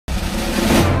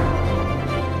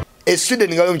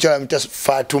Sweden ngalo mchala mta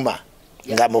Fatuma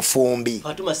nga mufumbi.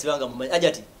 Fatuma sibanga mumanyi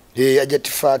ajati.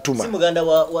 Ajati Fatuma. Si muganda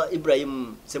wa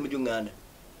Ibrahim Semujunganda.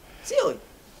 Sio?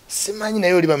 Simanyi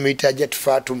nayo oli bamuyita Ajati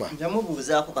Fatuma.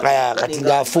 Njamubuuzaako kati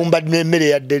ng'afumba n'emmere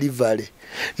ya delivery.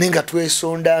 Nenga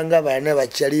twesondanga baana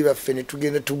bakyali baffe ne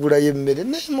tugenda tugulayo emmere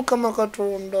naye Mukama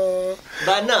Katonda.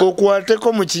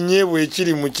 Okwateko mu kinyeebwa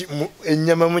ekiri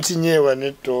ennyama mu kinyeebwa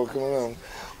n'ettooke.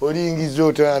 Olingiza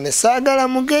otane saagala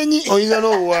mugenyi oyinza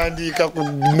n'owandiika ku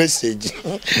message.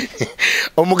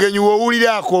 Omugenyi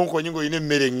w'owulira akonkonyi ng'olina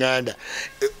emmere nganda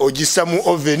ogissa mu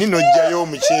oven n'ojjayo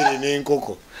omuceere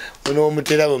n'enkoko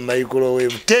n'omutera mu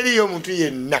microwave. Teriyo omuntu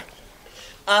yenna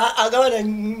agabana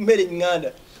mmere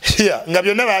nganda nga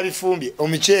byonna babifumbye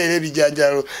omuceere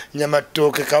ebijanjalo nyama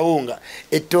ttooke kawunga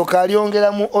ettooke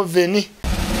alyongera mu oven.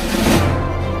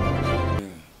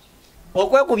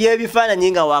 Okwekubya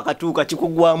ebifaananyi nga wakatuuka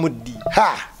kikugwamu ddi.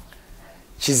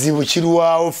 Kizibu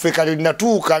kirwawo ffe kati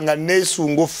natuuka nga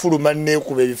neesunga ofuluma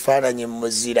neekuba ebifaananyi mu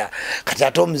muzira. Kati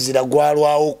ate omuzira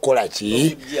gwalwawo okukola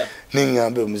ki?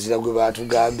 Neŋŋambe omuzira gwe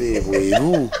baatugamba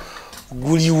ebweru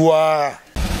guliwa.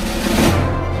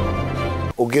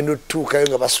 Ogenda otuukayo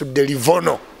nga basudde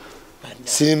livono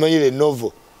sirimanyire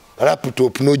novo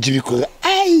laptop n'ogibikola.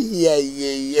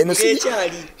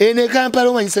 Eno Kampala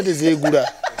omanyi sente zeegula.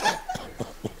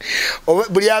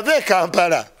 Buli ava e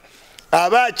Kampala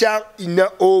aba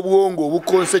akyalina obwongo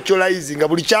obuconceptualize nga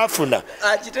buli kyafuna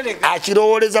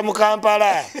akirowooleza mu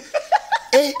Kampala.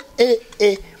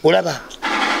 Olaba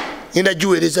ngenda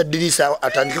giweereza ddirisa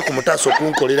atandike ku mutaasa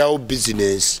okunkolerawo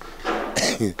bizinesi.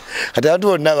 Kati abantu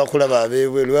bonna abakulaba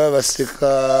abeebweru baba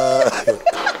baseka.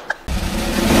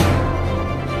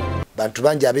 Bantu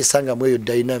bangi abeesangamu eyo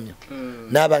dayinamyo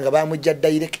n'abanga bamujja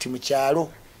direct mu kyalo.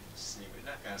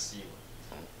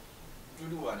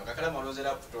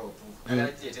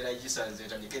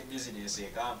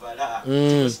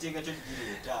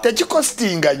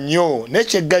 Tekikostinga nnyo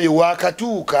nekyeggayo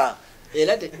wakatuuka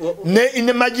ne in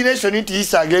imagination nti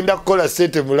Isa agenda kukola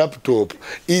sente mu laptop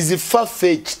is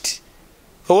far-fetched.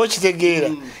 Owo kitegeera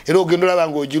era ogenda olaba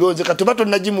ng'ogironze katoba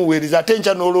tonnagimuweereza ate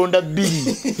nkya n'olonda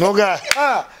bbiri noga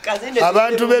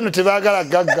abantu beno tebaagala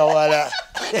gaggawala.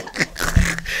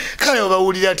 Kale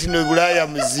obawulira ti no Ebulaya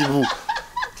muzibu.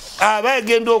 Aba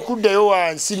agenda okuddayo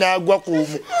wansi n'agwa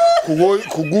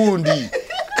ku gundi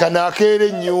kanakeera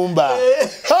ennyumba.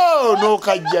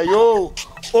 N'okajjayo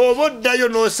oba oddayo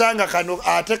n'osanga kano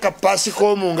ate kapaasi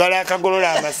k'omu ngalo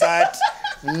akagolola amasaati.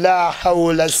 La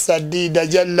hawla sadida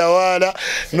jalla wala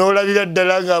n'olabira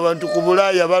ddala ng'abantu ku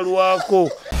Bulaaya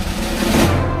balwako.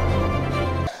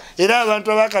 Era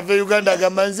abantu abakava Uganda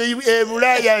agamba nze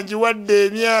Ebulaya njiwadde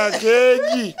emyaka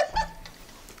egi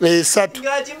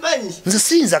 3. Nze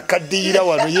siyinza kaddiira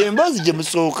wano yemboozi gye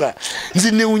musooka.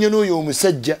 Nze newunya n'oyo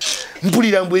omusajja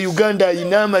mpulira mbu Uganda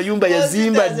ayina amayumba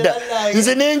yazimba dda.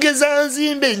 Nze nengeza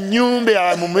nzimba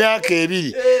ennyumba mu myaka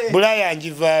 2 Bulaaya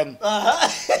njivaamu.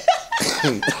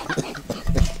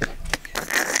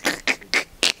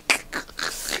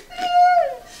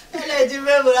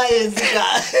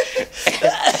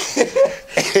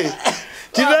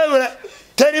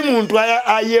 Teri muntu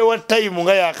ayewa time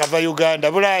nga yakava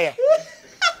Uganda. Bulaaya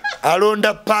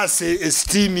alonda pass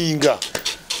steaminga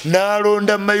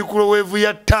n'alonda microwave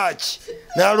ya touch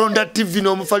n'alonda TV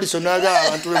n'omufaliso n'agala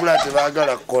abantu b'Ebulaya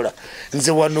tebaagala kukola.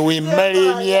 Nze wano wemmala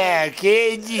emyaka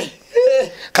egi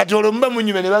kati olwo muba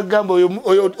munyume ne bagamba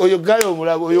oyo gayo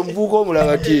omulaba oyo muvuuka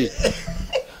omulaba ti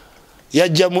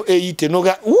yajja mu 80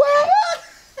 noga 80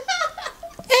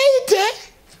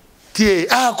 tie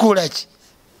akola ki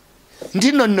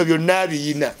ndi nno byonna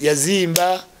biyina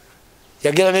yazimba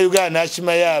yagenda ne Uganda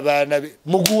n'akimayo abaana be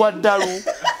muguwa ddalu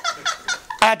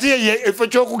ate efo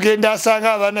ky'okugenda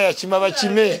asanga abaana yakima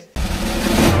bakime.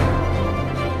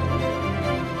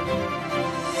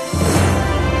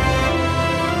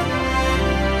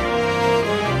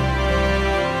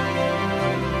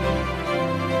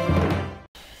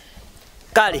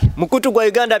 Kale mukutu gwa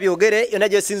Uganda byogere yonna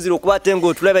gye sinzira okubaate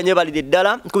ng'otulaba nnyo balire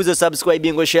ddala nkubiza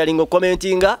subscribing sharing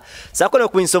commentinga sakono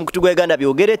kuinso mukutu gwa Uganda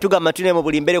byogere tugamba tune mu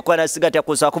buli mbere kwa nasigata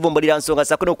kusa kuvumbulira nsonga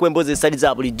sakono kwemboze sali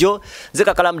za bulijjo nze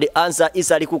Kakalamu the answer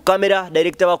Isa ali ku kamera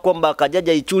director wa Komba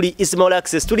Kajaja Ichuli Isma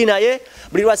Olaxes tuli naye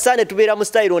buli lwasane tubeera mu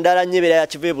style ndala nyebera ya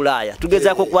kive Bulaya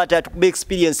tugezaako kwata tukube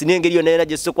experience n'engeri yonna era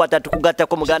gye sokwata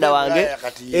tukugattako muganda wange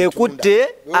Akute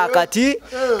akati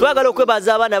twagala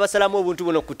okwebaza abaana abasalamu obuntu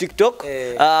buno ku TikTok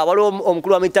waliwo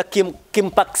omukulu amuyita Kim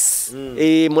Pax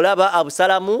mulaba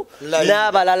Abusalamu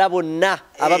n'abalala bonna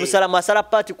ababusalamu asala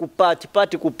party ku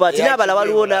party n'abalala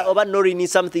waliwo oba Norini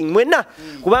something mwena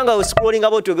kubanga scrolling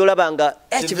about ogolabanga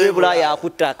ekive Bulaya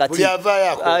akutta kati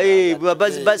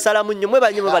basalamu nnyo mwe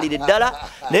banyuma balide ddala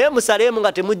naye musalemu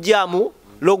nga temujjamu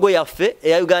logo yaffe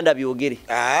eya Uganda byogere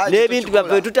n'ebintu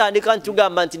byaffe tutandika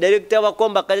ntugamba nti director wa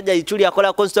Komba Kajaja Ituli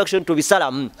akola construction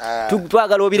tubisalamu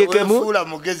twagala obirekemu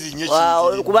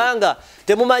kubanga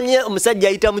temumanye omusajja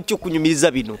ayita mu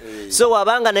kyukunyumiriza bino so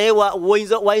wabanga naye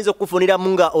wayinza okufunira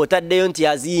munga otaddeyo nti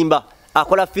azimba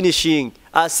akola finishing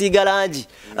asiga langi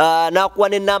nakuwa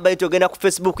n'enamba yetu ogenda ku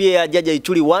Facebook ye ya Jaja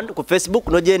Ituli 1 ku Facebook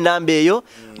noje enamba eyo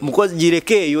mukozi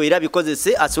gireke eyo era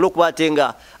bikozese asobole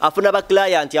okubatenga afuna ba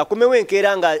client Akomywewo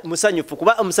enkeera nga musanyufu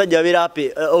kuba omusajja abeera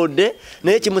ape all day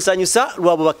naye kimusanyusa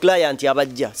lwabo ba client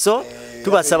abajja so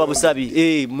tubasaba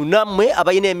busabi munammwe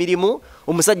abayina emirimu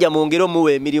omusajja mwongere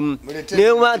omuwe emirimu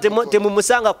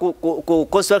temumusanga ku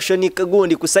construction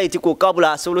gundi ku site ku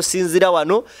kabula asobola sinzira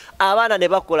wano abaana ne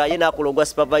bakola ye nakologwa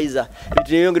supervisor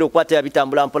bituyongera okwata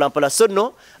yabitambula mpola so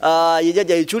no ye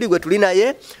Jaja Ituli gwe tuli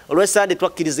naye olw'esande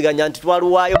twakkiriziganya nti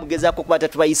twaluwaayo mugezaako kuba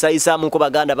tubayisayisaamu nko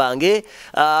baganda bange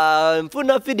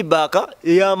nfuna feedback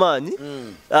ey'amaanyi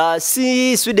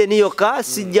si Sweden yokka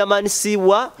si Germany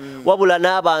siwa wabula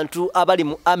n'abantu abali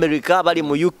mu America abali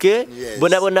mu UK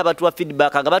bonna batuwa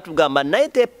feedback nga batugamba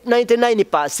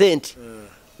 99%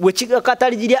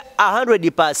 wekikataligirya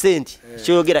 100%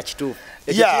 kyoyogera kituufu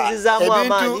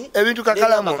ebintu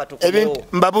kakalamu ebintu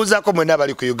mbabuuzaako mwena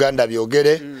bali ku Uganda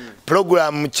byogere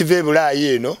program kive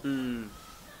Ebulaya eno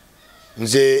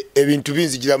nze ebintu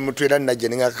binzigira mu mutwe era najja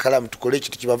nenga kakalamu tukole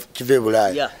ekintu kive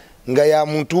Ebulaya nga ya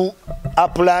muntu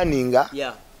aplaninga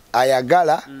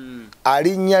ayagala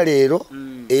alinnya leero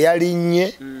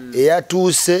eyalinnye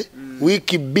eyatuuse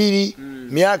wiiki 2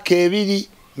 myaka 2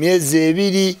 myezi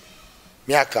 2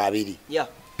 myaka 2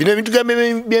 bino ebintu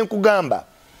byenkugamba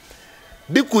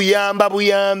bikuyamba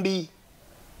buyambi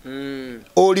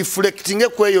reflecting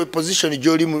kweyo position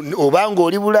gyoli obanga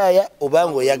oli Bulaya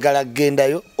obanga oyagala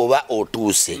gendayo oba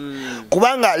otuuse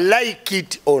kubanga like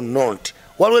it or not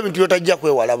waliwo ebintu byotajja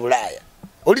kwewala Bulaya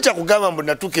olita kugamba mbu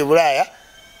natuke Bulaya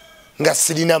nga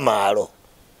sirina maalo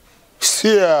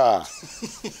siya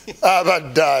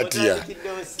abaddaatya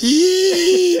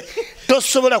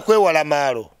tosobola kwewala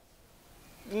maalo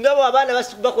ngabo abaana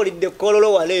bakolidde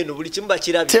kololo waleeno buli kimu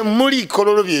bakirabye temuli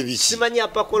kololo byebiki simanyi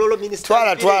apa kololo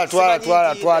minister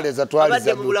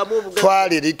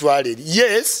twaleri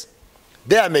yes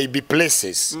there may be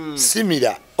places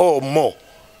similar or more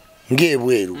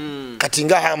ngebweru kati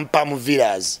nga Hampam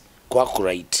Villas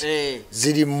kwakurite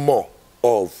ziri more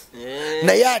of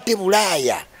naye ate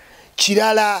Bulaya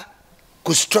kirala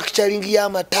ku structuring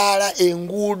y'amataala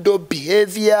enguudo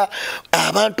behavior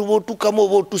abantu botukamu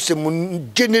botuse mu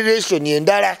generation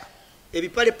endala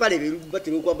ebipalepale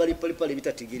batirikwambala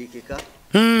bitategerekeka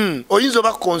oyinza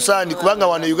oba concern kubanga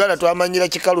wano Uganda twamanyira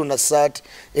kikalu na sati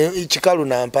kikalu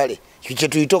na mpale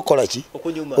kyetuyita okukola ki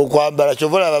okwambala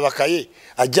kyovola babakaye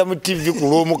ajja mu TV ku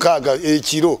lw'omukaaga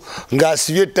ekiro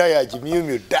ng'asibye ettaya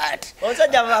akimyumyu dat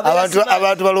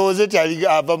abantu balowooza nti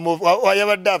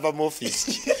ayabadde ava mu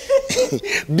office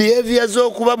behavior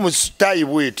z'okuba mu style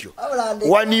bwetyo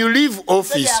when you leave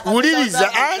office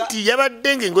wuliriza anti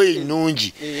yabadde ng'engoye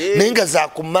nnungi naye nga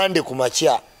zakumande ku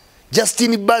makya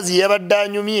Justin Bazi yabadde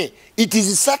anyumye it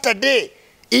is Saturday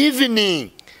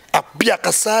evening apia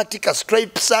kasati ka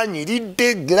stripes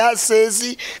anyiridde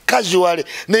glasses casual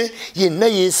ne yenna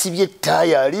yesibye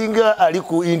taya alinga ali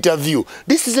ku interview.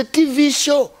 This is a TV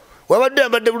show wabadde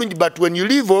ambadde bulungi but when you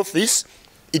leave office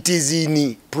it is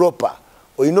in proper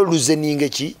oyino luzeninge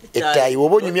ki ettayi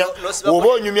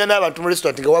wobonyumya n'abantu mu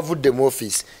restaurant nga wavudde mu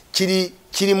office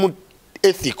kiri mu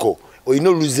ethical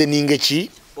oyino luzeninge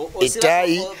ki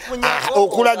ettayi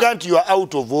okulaga nti you are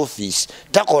out of office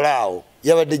takolaawo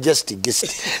yabadde just guest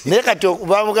naye kati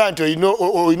bamugaa nti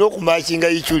oyina okumakinga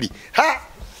ichuli ha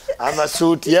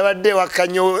amasuuti yabadde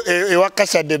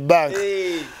ewakashadde bank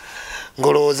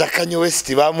ngolowooza Kanyo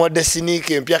West bamuwadde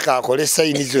siniika empya kaakole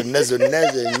sayini zonna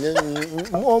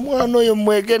omwana oyo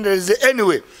mwegendereze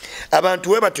anyway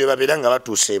abantu we batwe babeera nga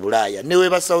batuuse Ebulaya ne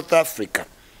weba South Africa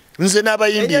nze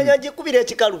n'abayimbi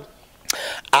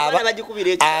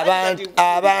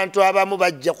abantu abamu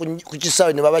bajja ku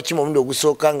kisaawe ne babakima omundi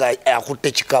ogusooka nga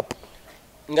akutte kikapu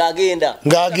ngagenda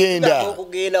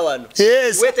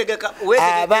yes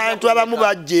abantu abamu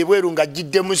bajja ebweru nga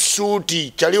jidde mu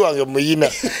suuti kyali wange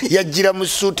muyina yajjira mu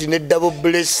suuti ne double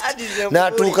blessed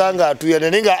n'atuuka nga atuyana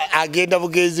naye nga agenda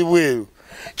bugenzi bweru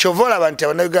kyovola abantu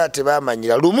abanayuganda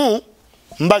tebamanyira lumu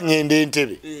mba ngenda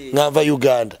Entebbe nga nva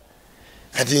Uganda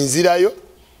kati nzirayo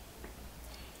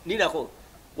ninako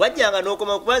wajjanga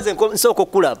n'okoma kubanze nsooka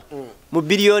okulaba mu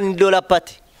 $1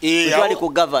 party twali ku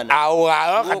governor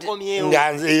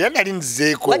era nali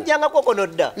nzizeeko wajjanga koko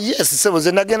nodda yes sebo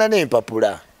ze nagenda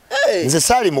n'empapula nze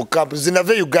saali mu kampu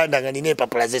zinave Uganda nga nina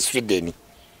empapula ze Sweden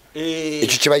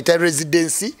ekyo kye bayita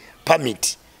residency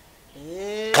permit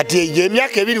kati eyo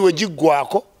emyaka 2 we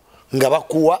giggwako nga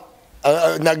bakuwa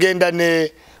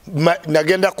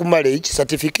nagenda ku marriage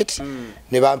certificate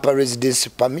ne bampa residency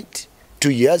permit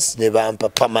 2 years ne bampa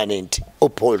permanent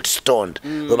uphold stoned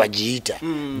we bagiyita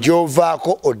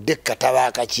gyovaako odde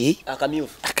katabaka ki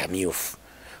akamyufu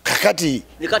kakati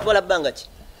nikatwala bbanga ki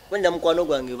wenda mukwano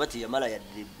gwange bati yamala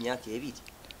yadde myaka 2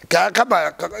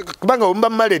 kubanga omba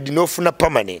married n'ofuna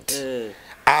permanent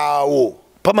awo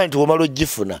permanent womala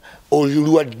ogifuna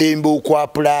oliwa ddembe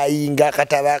okwapulayinga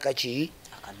akatabaka ki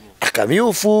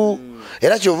akamyufu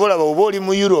era kyova olaba oba oli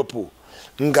mu Europe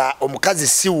nga omukazi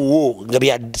siwo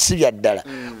nga si byaddala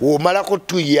womalako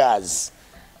 2 years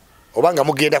obanga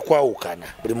mugenda kwawukana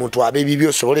buli muntu abe bibyo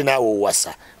osobole naawe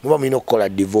owasa muba mulina okukola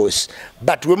divorce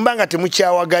but wembanga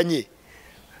temukyawaganye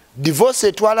divorce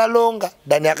etwala longa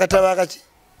dani akatabaka ki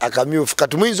akamyufu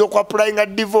kati muyinza okwapulayinga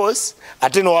divorce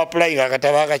ate nowapulayinga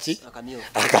akatabaka ki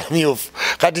akamyufu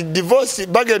kati divorce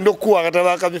bagenda okuwa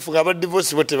akatabaka akamyufu nga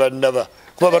divorce bo tebannaba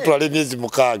kuba batwala emyezi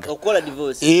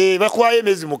 6 bakwayo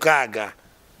emyezi 6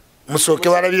 musooke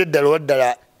balabire eddala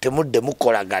waddala temudde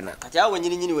mukolagana kati awo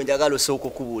nyini we njagala osooka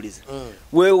okubuuliza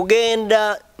we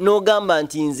ugenda n'ogamba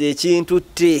nti nze ekintu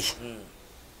tte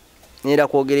nera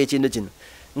kwogera ekintu kino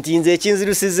nti nze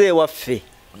ekinzirusiza ewaffe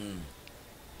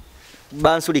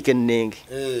bansulika ennenge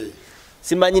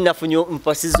simanyi nafunye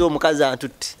mpasiza omukazi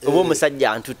antutte oba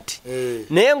omusajja antutte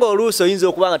naye ng'oluusi oyinza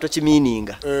okuba nga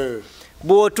tokimiininga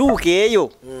bw'otuuka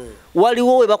eyo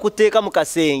waliwo we bakuteeka mu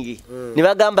kasenge ne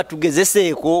bagamba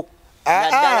tugezeseeko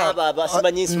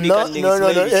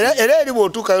era eri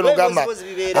bw'otuukayo nogamba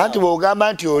anti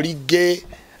bw'ogamba nti oli gay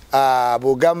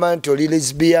bw'ogamba nti oli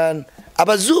lesbian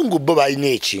abazungu bo balina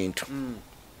ekintu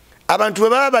abantu bwe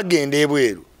baba bagenda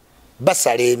ebweru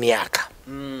basala emyaka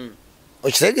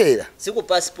okitegeera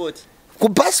ku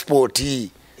passport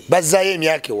bazzayo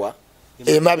emyaka ewa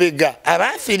emabega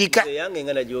Abafirika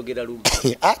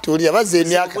ati oli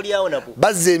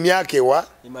bazza emyaka ewa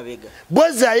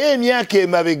bwazaayo emyaka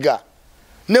emabega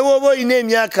ne woba olina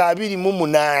emyaka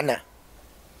 28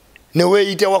 ne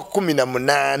weeyita wa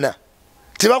 18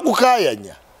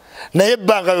 tebakukayanya naye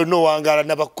ebbanga yonna owangaala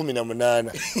naba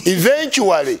 18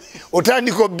 eventually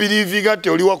otandika obiriivinga nti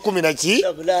oli wa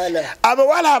 10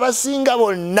 abawala abasinga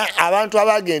bonna abantu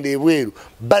abagenda ebweru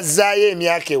bazzaayo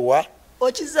emyaka ewa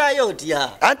okizayo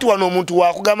otya anti wano omuntu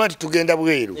wakugamba nti tugenda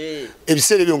bweru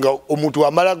ebiseera ebyo nga omuntu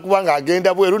wamala kuba nga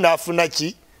agenda bweru n'afuna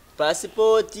ki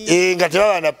passport nga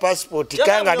tebaba na passport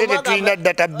kanga ate tetulina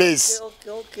database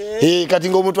kati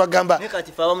ng'omuntu agamba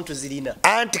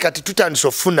anti kati tutandise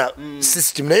ofuna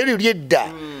system naye lyo lyedda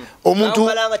omuntu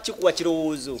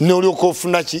n'olyoka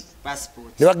ofuna ki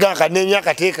ne bagamba kati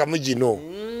n'emyaka teekamu gino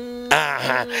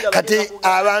kati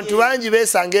abantu bangi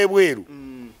beesanga ebweru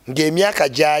ng'emyaka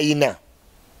gy'ayina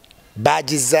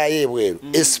bagizaayo ebweru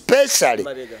especially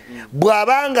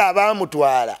bw'abanga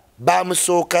abamutwala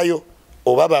bamusookayo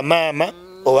oba bamaama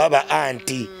oba ba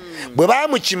anti bwe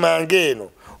bamukimanga eno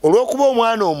olw'okuba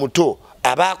omwana omuto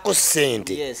abaako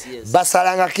ssente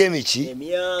basalangako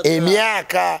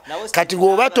emyaka kati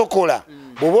bw'oba tokola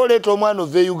bw'oba oleeta omwana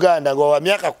ova e Uganda nga wa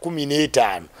myaka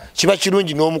 15 kiba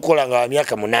kirungi n'omukola nga wa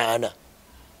myaka 8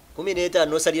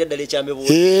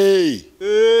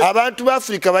 abantu ba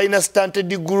Africa balina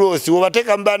stunted growth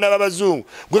wobateeka mu baana b'abazungu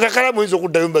gwe kakala muyinza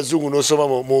okuddayo mu bazungu n'osoma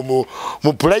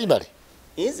mu primary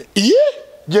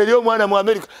gyeri omwana mu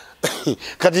America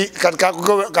kati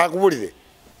kakubulire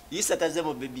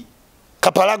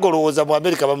kapalaga olowooza mu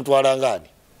America bamutwala ngaani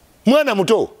mwana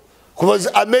muto because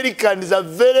Americans are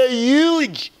very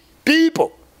huge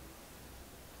people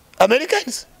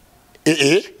Americans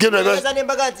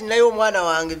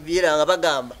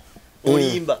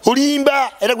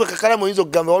olimba era gwe kakala muyinza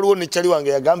okugamba waliwo nekyali wange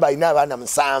yagamba alina abaana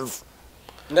 7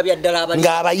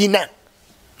 nga abayina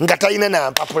nga talina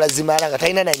na mpapula zimala nga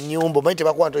talina na nyumba omanyi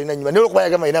tebakuba nti olina nyumba naye olwokuba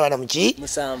yagamba alina abaana muki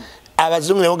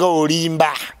abazungu ne bagamba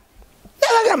olimba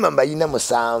nabagamba mbalina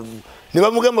 7 ne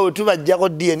bamugamba bwe tubajjako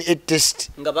DNA test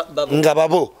nga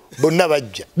babo bonna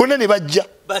bajja bonna ne bajja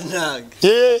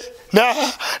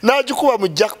n'agikuba mu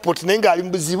jackpot naye ng'ali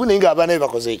mu buzibu naye ng'abaana be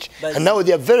bakoze eki and now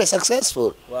they are very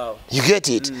successful. You get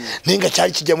it naye nga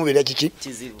kyali kijjamu beera kiki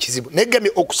kizibu naye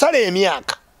gambye okusala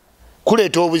emyaka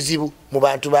kuleeta obuzibu mu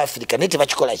bantu ba Africa naye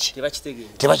tebakikola ki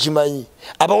tebakimanyi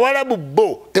abawalabu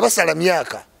bo tebasala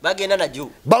myaka bagenda najo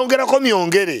bawongerako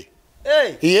myongere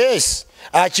yes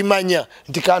akimanya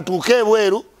nti kantuuke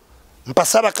ebweru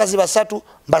mpasa abakazi 3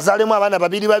 mbazaalemu abaana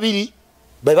 2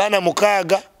 babaana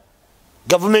 6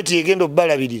 gavumenti yegenda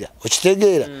obalabirira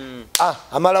okitegeera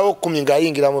amalawo 10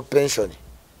 ng'ayingira mu pensioni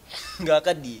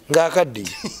ng'akaddiye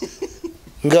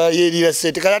nga yerira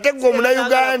sente kati ate gwe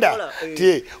omunauganda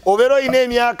obeera olina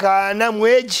emyaka 4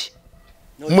 mwegi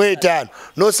mu 5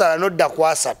 n'osala n'odda ku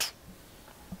 3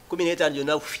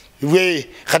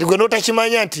 kati gwe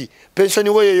n'otakimanya nti pensioni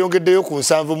we yeyongeddeyo ku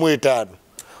 7 mu 5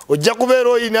 ojja kubeera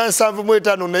olina 7 mu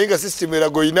 5 naye nga sisitimu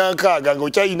eraga olina 6 nga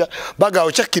okyalina baga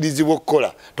okyakkirizibwa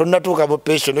okukola tonnatuuka mu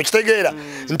pensioni okitegeera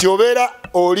nti obeera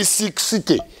oli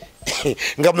 60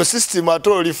 nga mu sisitimu ate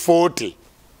oli 40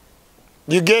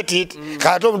 you get it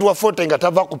kati omuntu wa 40 nga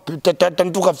tava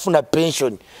tantuuka kufuna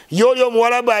pensioni y'oli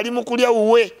omuwalabu ali mu kulya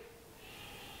wuwe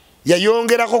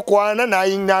yayongerako kwana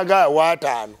nayinaga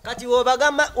watano kati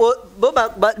obagamba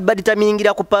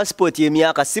baditamingira ku passport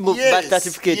y'emyaka si mu birth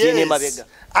certificate yenye mabega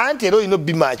anti ero ino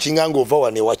bimatchinga ngova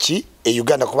wane wachi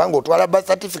Uganda kubanga otwala birth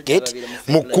certificate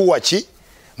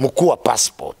mukuwa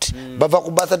passport bava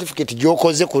ku birth certificate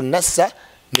gyokoze ku nassa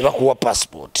ne bakuwa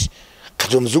passport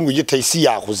kati omuzungu ye taisi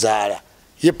ya kuzaala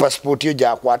ye passport yo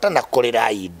gyakwata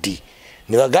nakolera ID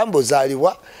ne bagamba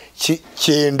ozaliwa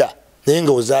 9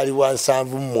 nenga ozaliwa 7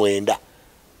 mu 9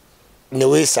 ne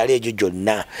weesala egyo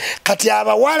gyonna kati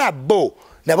abawala bo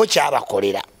nabo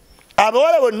kyabakolera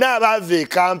abawala bonna abava e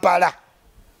Kampala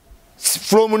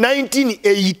from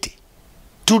 1980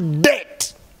 to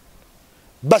date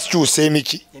bakyusa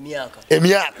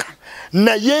emyaka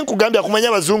naye nkugambya kumanya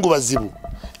abazungu bazibu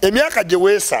emyaka gye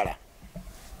weesala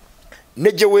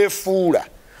ne gye weefuula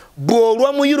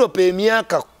bw'olwa mu Europe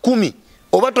emyaka 10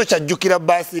 oba tokyajjukira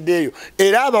birthday yo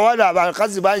era abawala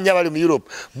abakazi banya bali mu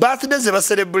Europe birthday ze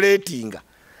baselebratinga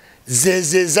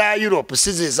ze za Europe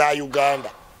si ze za Uganda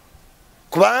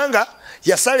kubanga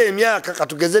yasala emyaka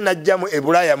katugeze najja mu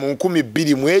Ebulaya mu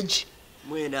 12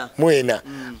 mwena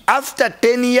after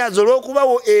 10 years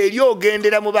olwokubawo eri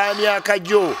ogendera mu ba myaka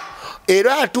gyo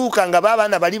era atuuka nga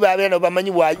babaana bali babeera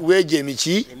bamanyi weje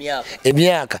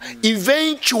emyaka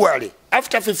eventually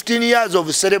after 15 years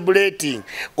of celebrating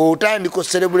otandiko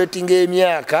celebrating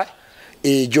emyaka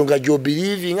egyo nga gyo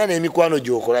believing nga n'emikwano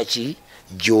gyokola ki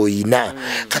gyoyina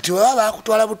kati baba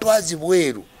bakutwala butwazi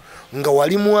bweru nga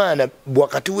wali mwana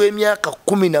wakati w'emyaka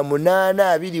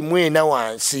 18 24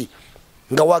 wansi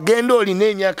nga wagenda olina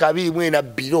emyaka 24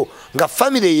 biro nga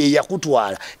family ye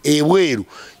yakutwala ebweru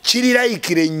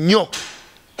kirirayikire nnyo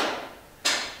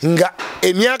nga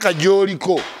emyaka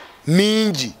gyoliko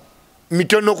mingi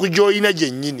mitono ku gyoyina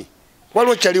gyennyini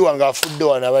waliwo kyali wange afudde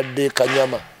wano abadde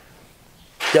Kanyama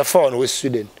yafa wano we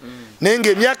Sweden naye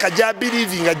ng'emyaka gya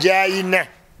believing nga gyayina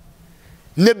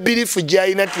ne birifu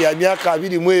gyayina ti ya myaka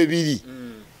 22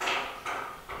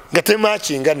 nga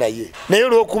temakinga naye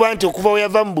olwokuba nti okuva we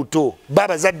yava mu buto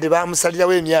babazadde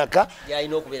bamusalirawo emyaka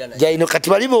gyayina kati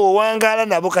bali bowangaala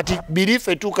nabo kati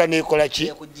birifu etuuka nekola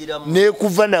ki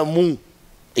nekuva namu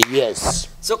yes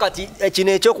so kati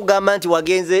kino ekyokugamba nti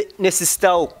wagenze ne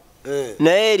sistawo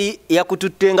naye eri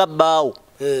yakututte nga bbaawo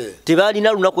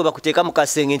tebalina lunaku we bakuteeka mu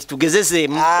kasenge nti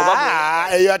tugezeseemu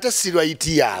eyo ate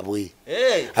sirwaiti yaabwe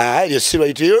eryo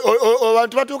sirwaiti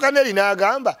abantu batuuka neri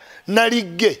n'agamba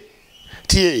naligge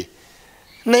tie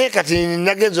naye kati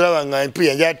nagenza olaba nga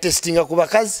mpiya njala testinga ku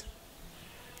bakazi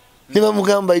ne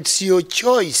bamugamba it's your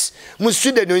choice mu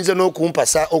Sweden oyinza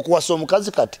n'okumpasa okuwasa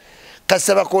omukazi kati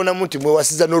kasaba kona muti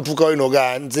mwewasiza n'otuuka we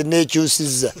noga nze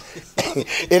nekyusizza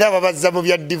era babazza mu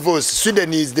bya divorce.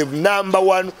 Sweden is the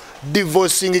 #1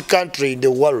 divorcing country in the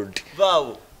world.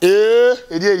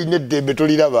 Eri erina eddembe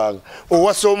tolirabanga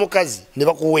owasa omukazi ne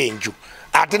bakuwa enju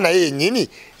ate naye yennyini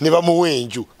ne bamuwa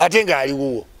enju ate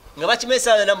ng'aliwo nga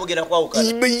bakimesa na mugenda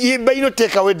kwawukana balina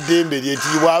oteekawo eddembe lye nti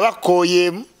bw'aba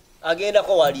akooyeemu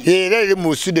agendako wali era eri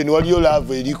mu Sweden waliyo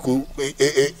laavu eri ku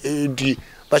nti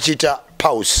bakiyita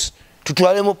pause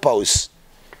tutwalemu pause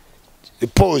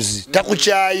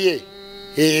takukyaye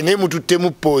naye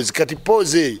mututtemu pause kati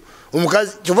pause eyo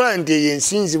omukazi kyobula nti eyo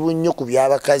ensinzibu nnyo ku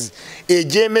byabakazi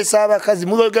egyemesa abakazi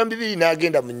mu bigambo bibiri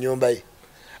n'agenda mu nnyumba ye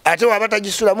ate waba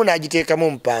tagisulamu n'agiteekamu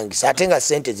omupangisa ate nga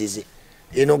ssente zize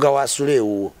eno nga wasula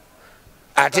ewuwo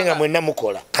ate nga mwenna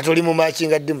mukola kati oli mu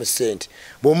makinga ddi mu ssente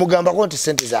bw'omugambako nti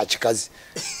ssente za kikazi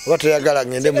oba toyagala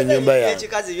ngende mu nnyumba yange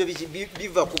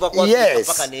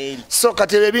so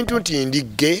kati ebyo ebintu nti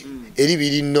ndigge eri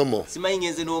biri nnomo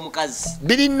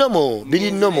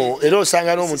biri nnomo era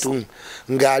osanga n'omuntu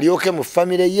ng'alyoke mu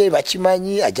famire ye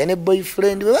bakimanyi ajja ne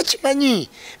boyfriend we bakimanyi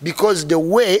because the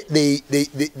way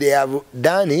they have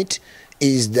done it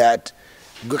is that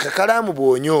gwe kakalaamu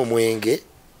bw'onywa omwenge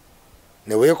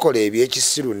ne weekola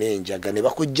ebyekisiru n'enjaga ne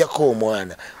bakuggyako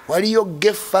omwana waliyo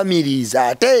ge families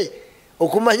ate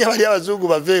okumanya bali abazungu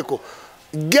baveeko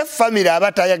ge family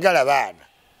abatayagala baana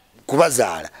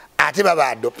kubazaala ate baba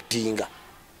adoptinga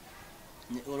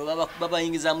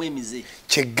babayingizamu emize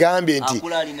kyegambye nti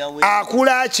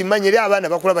akula akimanyi eri abaana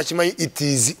bakula bakimanyi it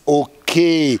is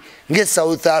okay nge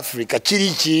South Africa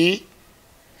kiriki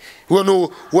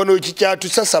wano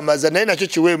kikyatusasamaza naye nakyo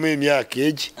kiweemu emyaka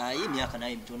egi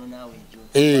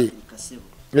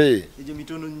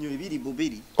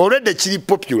olwedde kiri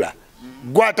popular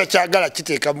gwata kyagala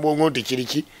kiteeka mu bwongo nti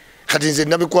kiriki kati nze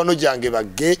namikwano gyange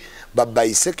bagge ba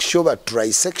bisexual ba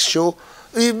trisexual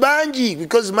bangi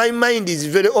because my mind is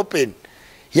very open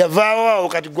yavaawo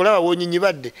kati golaba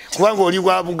wonyinyibadde kubanga oli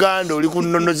wa Buganda oli ku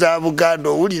nnono za Buganda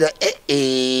owulira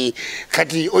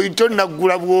kati oyito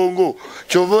naggula bwongo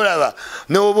kyova olaba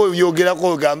neoba obyogerako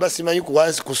ogamba simanyi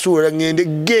kuwansi kusuula ngende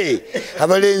ge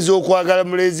abalenzi okwagala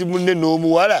mulenzi munne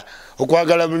n'omuwala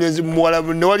okwagala mulenzi muwala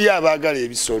munne wali abaagala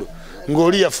ebisolo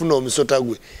ng'oli yafuna omusota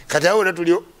gwe kati awo na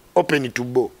tuli open to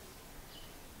bo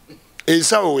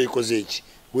ensawo weekoze eki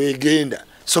wegenda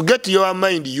so get your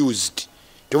mind used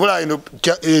tubula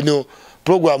eno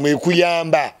program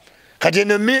ekuyamba kati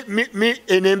eno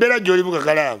embeera gy'oli mu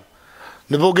Kakalaamu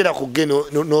ne boogera ku geno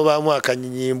n'obaamu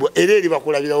akanyinyimbwa era eri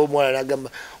bakulabirawo omwana n'agamba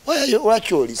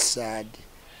lwaki oli saadi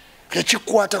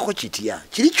kakikwatako kitya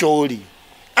kiri ky'oli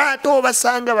ate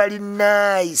obasanga bali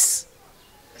nice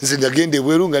nze nagenda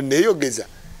ebweru nga neeyogeza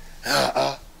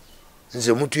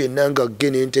nze omuntu yenna nga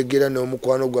gene ntegeera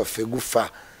n'omukwano gwaffe gufa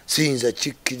siyinza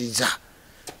kikkiriza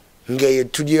nga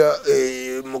tulya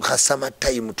mu kasama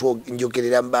time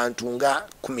njogerera mu bantu nga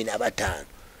 15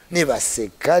 ne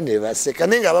baseka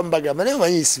naye nga abamu bagamba naye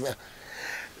omanyi Isma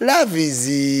love is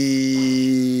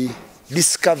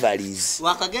discoveries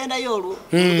wakagendayo olwo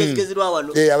olugezigezirwa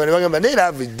wano abantu bagamba naye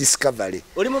love is discovery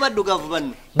oli mu baddugavu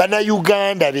banno bana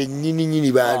Uganda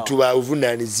bennyini bantu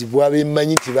bavunaanizibwa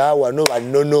bemmanyi nti baawano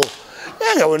bannono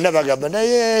naye nga bonna bagamba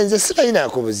naye nze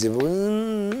sibalinaako buzibu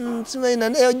sibalina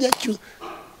naye ojjakyu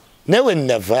naye we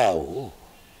nnavaawo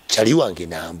kyali wange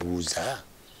nambuuza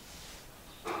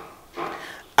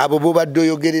abo bobadde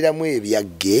oyogereramu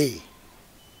ebyagge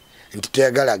nti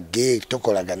toyagala ge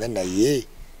tokolagana naye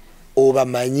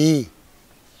obamanyi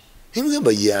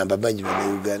nimugamba yamba manyi bana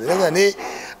Uganda naga ne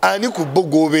ani ku bo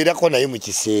gobeerako naye mu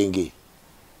kisenge.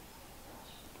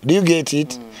 Do you get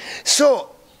it? So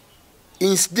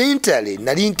incidentally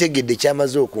nali ntegedde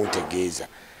kyamaze okuntegeeza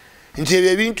nti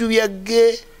ebyo ebintu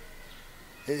byagge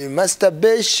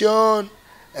masturbation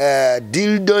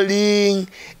dildoling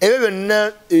ebyo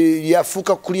byonna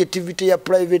yafuuka creativity ya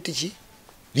private ki.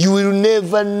 You will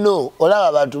never know. Olaba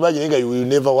abantu bajenga you will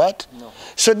never what? No.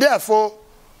 So therefore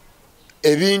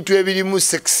ebintu ebirimu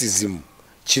sexism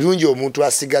kirungi omuntu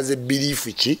asigaze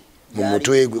belief ki mu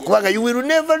mutwe gwe kubanga you will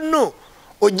never know.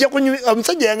 Ojja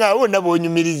omusajja yanga abona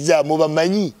bonyumiriza mu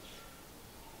bamanyi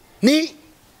ni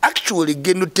actually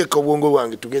gendo teka obwongo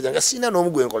bwange tugeza nga sina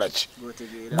n'omugwe nkola ki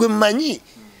gwe manyi.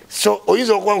 So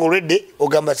oyinza okuwanga olwedde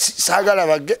ogamba saagala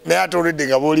bagge naye ate olwedde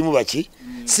nga boolimu baki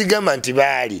sigamba nti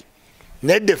baali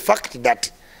naye the fact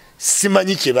that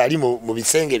simanyi kye bali mu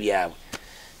bisenge byabwe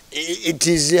it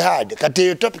is hard. Kati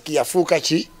eyo topic yafuuka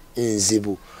ki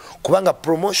nzibu kubanga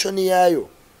promotion yaayo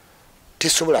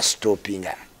tesobola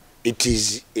stoppinga. It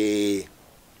is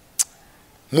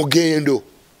mugendo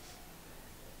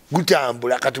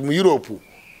gutambula kati mu Europe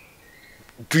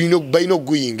balina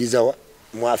okuguyingiza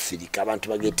mu Africa abantu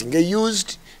bagetinga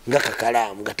used nga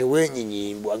kakalaamu nga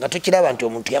tewenyinyibwa nga tokiraba nti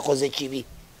omuntu yakoze kibi.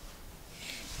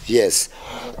 Yes.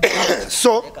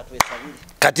 So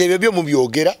kati ebyo byo mu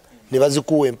byogera ne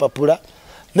bazikuwa empapula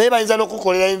naye bayinza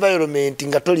n'okukolera environment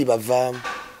nga toli bavaamu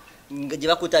gye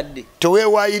bakutadde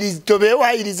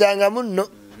tobeewayirizanga munno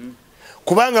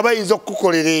kubanga bayinza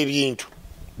okukolera ebintu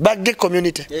bagge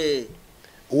community.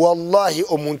 Wallahi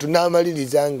omuntu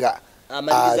n'amaliriza nga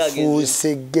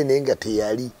afuuse gge naye nga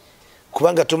teyali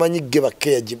kubanga tomanyi gge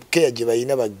bakeya gye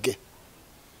bayina bagge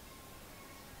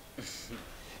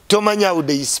tomanyi how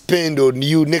they spend on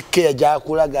you ne keya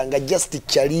gyakulaga nga just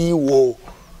kyaliwo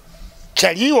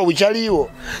bukyaliwo.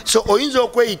 So oyinza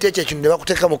okweyita ekyo kintu ne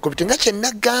bakuteeka mu kopiti nga kye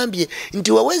nagambye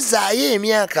nti wawezaayo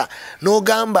emyaka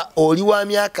n'ogamba oli wa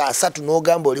myaka 3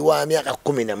 n'ogamba oli wa myaka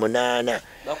 18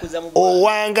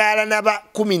 owangaala naba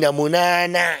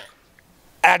 18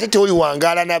 ate teoli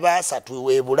wangaala naba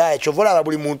 3 Ebulaya kyova olaba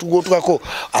buli muntu gwotukako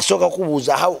asooka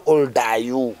kubuuza how old are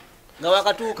you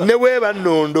ne weeba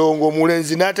nnondongo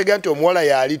omulenzi n'atega nti omuwala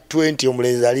yali 20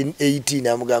 omulenzi ali 18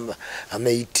 amugamba I'm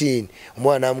 18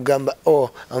 omwana amugamba oh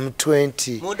I'm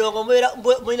 20 mundongo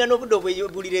mulina n'obudde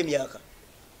obwebulira emyaka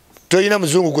toyina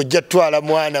muzungu gojja twala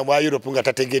mwana mwa Europe nga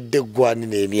tategedde gwani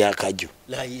n'emyaka gyo.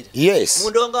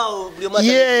 Yes.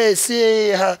 Yes.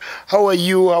 How are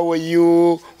you?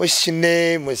 What's your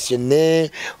name?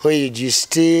 Where you just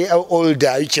stay? How old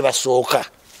are you? Chibasooka.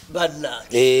 Badna.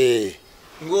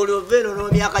 Ngolo vero no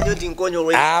myaka gyo tinkonyo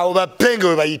lwe. Obapenge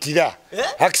we bayitira.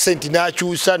 Accent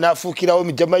nakyusa nafuukirawo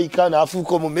mu Jamaica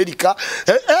nafuuka mu America.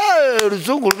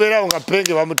 Luzungu lubeerawo nga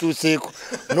penge bamutuuseeko.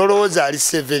 Nolowooza ali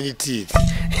 70.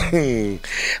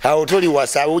 Awo toli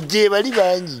wasa ojje bali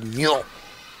bangi nnyo.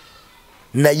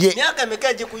 Naye myaka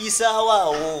mekaje kuyisaawo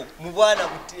awo mu bwana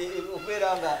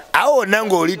operanga awo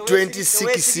nango oli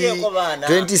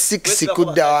 26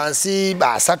 kudda wansi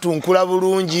basatu nkula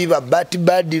bulungi babati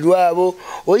baddirwabo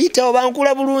oyitawo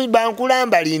bankula bulungi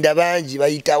bankulamba linda bangi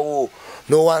bayitawo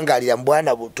no wangalira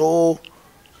mbwana buto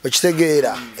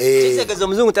okitegeera kisegezo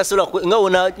muzungu tasola nga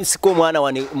wona siko mwana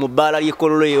wane mu bala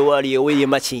likololo yewali ewe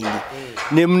machingi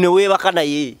ne webaka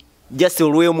naye just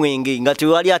olwe mwenge nga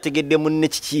tewali ategedde munne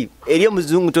kiki eri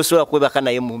omuzungu tosobola kwebaka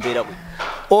naye mu mbeera bwe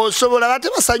osobola bate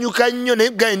basanyuka nnyo naye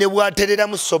gayi ne bwaterera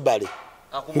mu sobale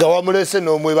nga wamulese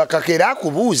n'omwebakakera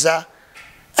akubuuza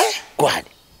gwani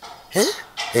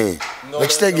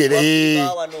okitegeere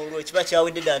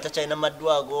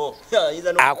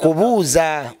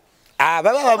akubuuza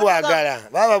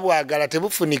baba bwagala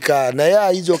tebufunika naye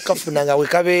ayinza okukafuna nga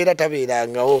wekabeera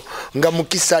tabeerangawo nga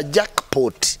mukisa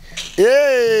jackpot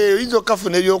oyinza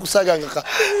okukafuna ebyokusaga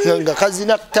nga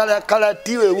kazina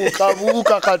kalatiwe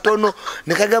kabuuka katono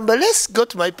nekagamba let's go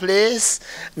to my place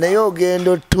naye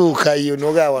ogenda otuukayo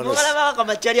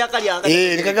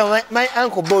nekagamba my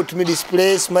uncle bought me this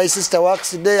place my sister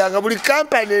works there nga buli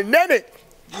kampani nene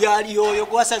yali oyo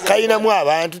kwasaza kayinamu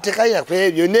abantu tekayina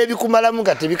kwebyo nebikumalamu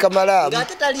nga tebikamalamu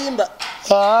ngate talimba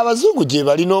abazungu gye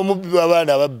balina omubbi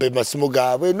abaana babbe masimu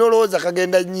gaabwe nolowooza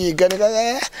kagenda nyiiga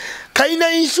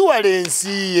kayina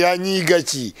insurance yanyiiga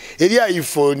ki eri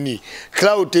iPhone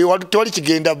cloud tewali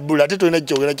kigenda bbula ate tolina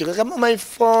kyogera kyokama my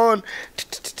phone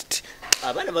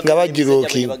nga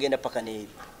bajirooki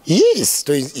yes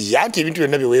yanti ebintu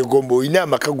byonna byeweegomba olina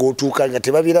amaka g'otuuka nga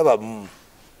tebabirabamu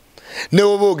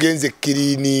newoba ogenze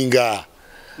kirininga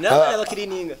nawe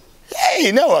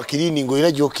wakirininga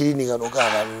olina gyokirininga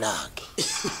nogamba nange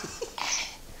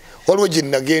waliwo gye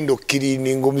nagenda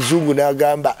okukirininga omuzungu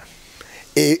n'agamba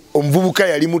omuvubuka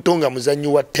yali muto nga muzannyi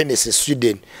wa tennis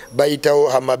Sweden bayitawo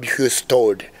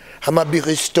Hammarby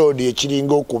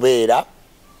ekiringa okubeera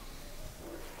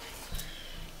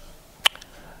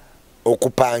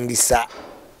okupangisa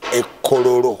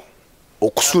ekkololo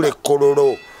okusula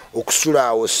ekkololo okusula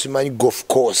awo simanyi golf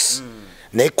course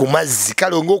naye ku mazzi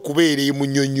kale ng'okubeera mu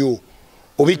nnyonyo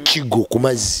oba ekigo ku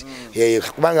mazzi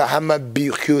kubanga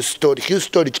Hammarby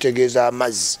Hillstory kitegeeza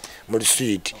amazzi mu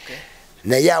Luswidi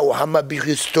naye awo Hammarby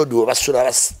Hillstory webasula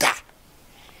basita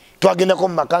twagendako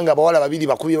mu maka nga abawala babiri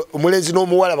omulenzi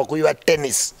n'omuwala bakubi ba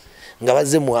tennis nga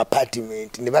bazze mu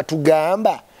apartment ne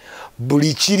batugamba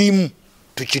buli kirimu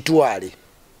tukitwale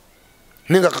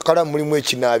ninga kakalaamu mulimu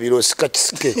ekinaabiro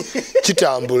sikakisike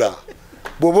kitambula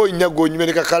bwoba olina gonyume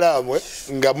ne kakalaamu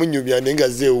nga munyumya nenga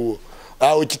zeewo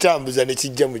awo kitambuza ne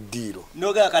kijja mu ddiiro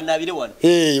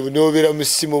nobeera mu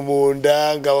ssimu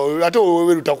munda nga ate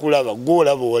oweweru takulaba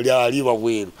gwolaba wali ali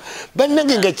wabweru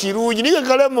bannange nga kirungi naye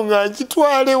kakalaamu nga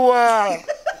nkitwalewa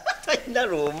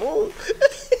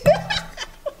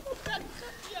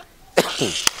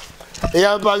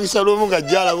eyampangisa lumu nga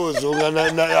jjalaba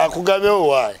ozonga akugamyewo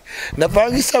waaye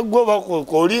napangisa gwe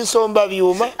oli nsomba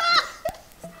byuma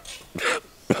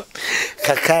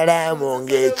kakalaamu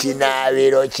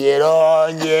ng'ekinaabiro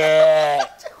kirungi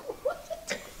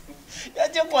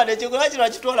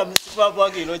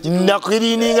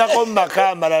nakiriningako mu maka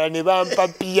amalala ne bampa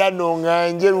piyano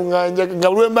nganje lunganja nga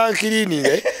lwemba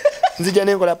nkirininga nzija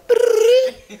nenkola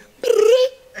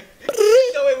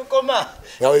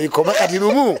nga webikoma kati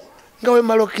lumu nga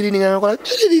wemala okirininga nakola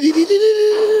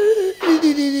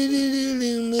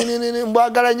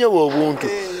mbwagala nnyo bwobuntu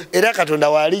era Katonda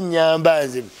waali nnyamba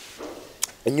nze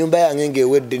ennyumba yange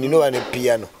ng'ewedde ninoba ne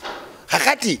piyano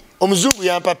kakati omuzungu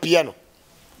yampa piyano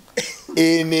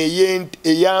eno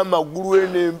ey'amagulu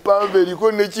eno empanvu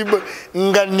eriko nekiba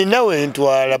nga ninawe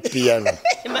ntwala piyano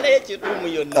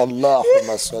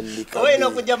Allahumma salli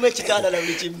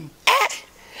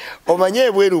omanye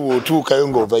ebweru bw'otuukayo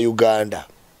ng'ova Uganda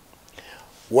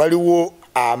waliwo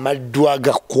amaddu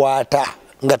agakwata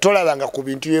nga tolabanga ku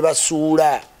bintu bye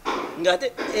basuula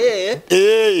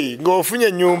ng'ofunye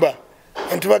ennyumba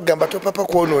entu bagamba topapa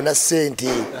kwonoona ssente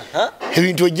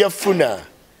ebintu ojja ffuna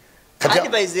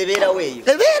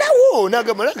ebeerawo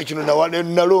nagamba nange kino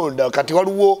nalonda kati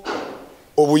waliwo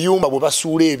obuyumba bwe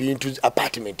basuula ebintu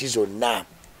apartment zonna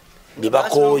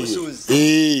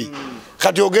bibakoye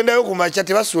kati ogendayo ku makya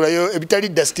tebasuulayo ebitali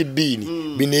dust bin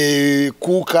bine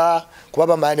kuuka kuba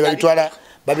bamaani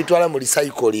babitwala mu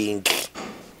recycling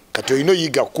kati olina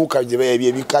oyiga kuuka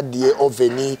ebikaddiye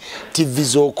oveni tv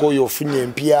z'okooyo ofunye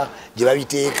empya gye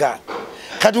babiteeka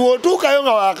kati wotuukayo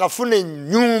nga wakafuna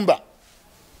ennyumba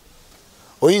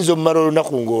oyinza omumala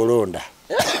olunaku ng'olonda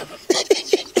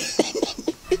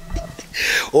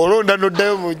olonda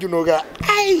noddayo mu nju noga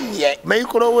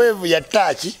microwave ya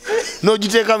tachi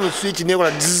n'ogiteeka mu switch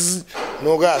nekola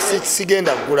noga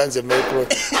sigenda kugula nze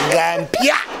microwave nga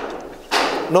mpya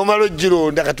nomala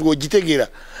ogironda kati ogitegeera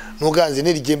noga nze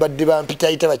neri gye mbadde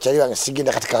bampitayita bakyali bange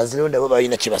sigenda kati kanzironda bo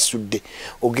balina kye basudde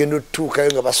ogenda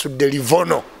otuukayo nga basudde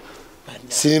livono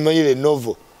sirimanyire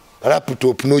novo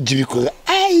laptop n'ogibikola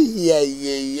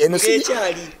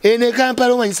ene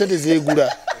Kampala omanyi sente zeegula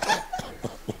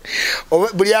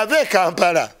buli ave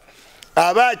Kampala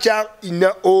aba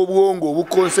akyalina obwongo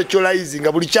obuconceptualize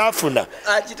nga buli kyafuna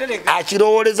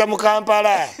akirowooleza mu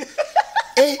Kampala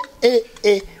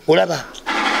olaba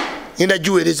ngenda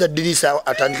giweereza dirisa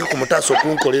atandike ku mutaasa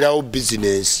okunkolerawo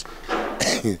bizinesi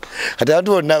kati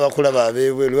abantu bonna abakulaba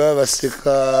abeebweru baba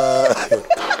baseka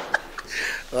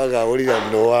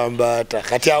bagawulira nowambaata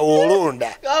kati awo olonda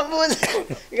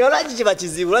olwaki kiba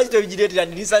kizibu lwaki tobigireetera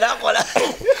dirisa nakola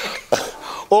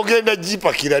ogenda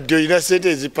gipakira ddi olina sente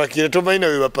ezipakira tomanyi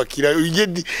nawe bapakira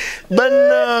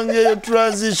bannange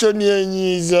transition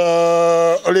yenyiza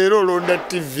leero olonda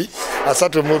tv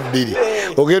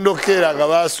 32 ogenda okukeera nga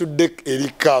basudde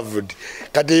eri caved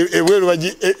kati ebweru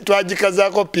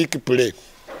twagikazaako pick play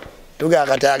tugaa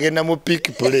kati agenda mu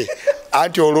pick play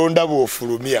anti olonda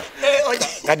bw'ofulumya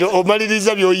kati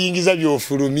omaliriza by'oyingiza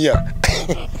by'ofulumya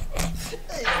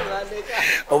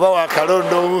oba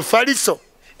wakalonda omufaliso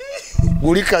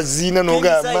guli kazina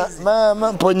noga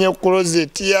mama mponye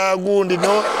closet ya gundi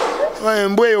no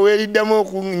mbwe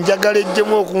weriddamu njagala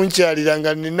ejjemu okunkyalira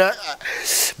nga nina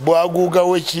bwaguuga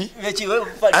weki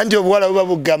anti obuwala buba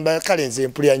bugamba kale nze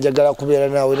empulya njagala kubeera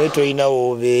naawe naye tolina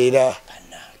wobeera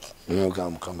noga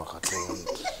mukama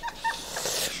katonda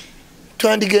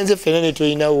twandigenze ffena ne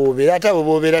tolina wobeera ate abo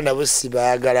bobeera nabo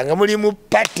sibaagala nga muli mu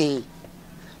pate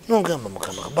nogamba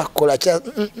mukama bakola kya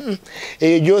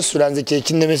eyo gyosula nze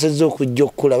kyekinemesezza okujja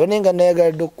okukulaba naye nga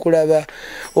nayagalidde okukulaba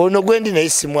ono gwendi naye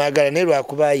simwagala naye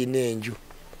lwakuba ayina enju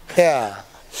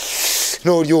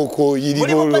n'olyoka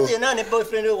oyiribollo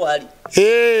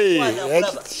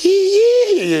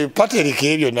paterika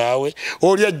ebyo naawe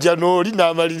oli ajja n'oli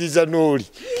n'amaliriza n'oli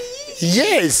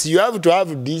yes you have to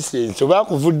have decency oba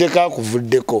akuvuddeko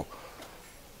akuvuddeko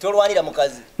tolwanira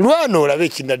mukazi lwana olabe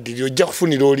ekinaddiri ojja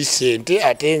kufunira oli sente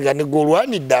ate nga ne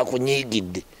golwanidde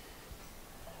akunyiigidde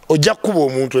ojja kukuba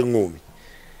omuntu eŋŋumi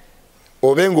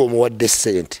obe ng'omuwadde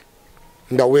sente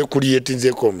nga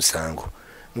weekulyetinzeeko omusango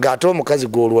ng'ate omukazi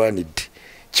gw'olwanidde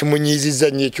kimunyiizizza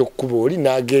nnyo ekyokukuba oli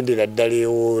n'agendera ddala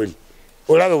ewooli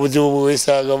olabe obuzibu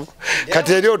bweweesaagamu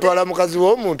kati eri otwala mukazi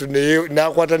w'omuntu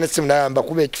n'akwata n'essimu n'ayamba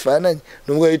kuba ekifaananyi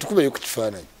nomugala tukubeyo ku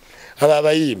kifaananyi aba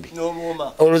abayimbi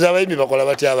olowooza abayimbi bakola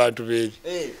batya abantu beeri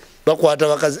bakwata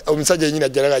bakazi omusajja yenyini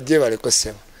ajjalaga gyebaleko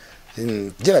ssema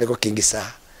gyebaleko kingisa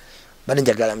bane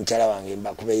njagala mukyala wange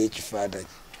mbakubeyo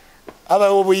ekifaananyi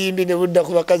abawo obuyimbi ne budda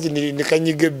ku bakazi ne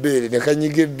kanyiga ebbeere ne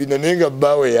kanyiga ebbina naye nga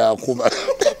bbaawe yakuba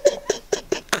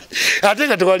ate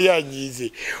nga tewali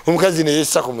anyiize omukazi ne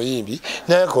yessa ku muyimbi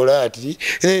nayakola ati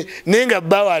naye nga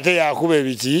bbaawe ate yakuba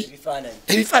ebiki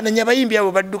ebifaananyi abayimbi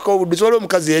abo badduka obuddusi waliwo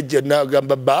omukazi yajja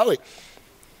nagamba bbaawe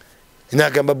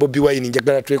nagamba Bobi Wine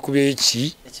njagala twekubye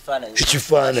eki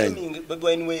ekifaananyi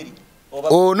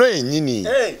ono yennyini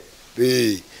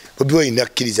Bobi Wine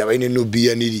nakkiriza balina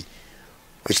enubiyaniri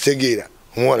okitegeera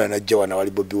omuwala najja wana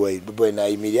wali Bobi Wine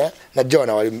nayimirya najja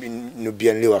wana wali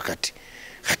nubiyaniri wakati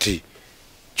kati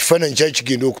kifaananyi kyali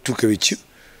kigenda okutuuka biki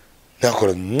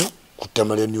nakola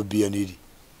kuttamalya nubiyaniri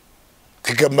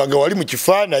kigamba nga wali mu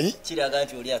kifaananyi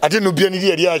ate nubiyaniri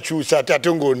yali akyusa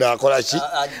ate ng'onaakola ki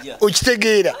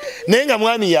okitegeera naye nga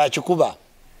mwami yakikuba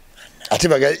ate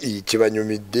baga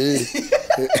kibanyumidde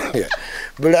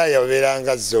Bulaya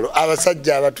obeeranga zolo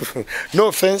abasajja abatufu no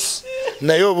offense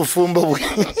naye obufumbo bwe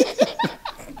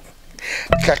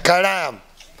Kakalaamu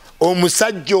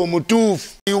omusajja omutuufu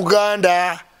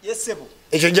Uganda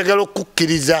ekyo njagala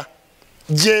okukkiriza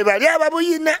gye bali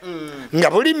ababuyina nga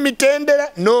buli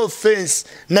mitendera no offense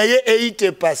naye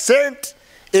 80%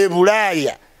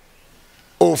 Ebulaya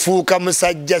ofuuka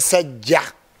musajja sajja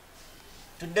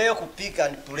tuddeyo ku pick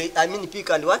and play pick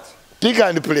and what pick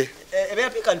and play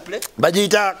pick and play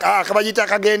bagiyita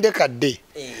akagende kadde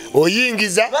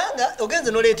oyingiza banga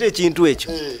ogenze noleeta ekintu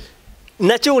ekyo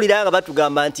nakiwulira nga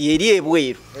batugamba nti eri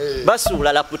ebweru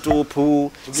basuula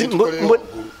laputopu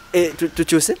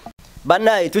tukyuse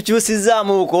bannaye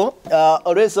tukyusizaamuuko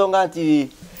olw'ensonga nti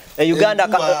Uganda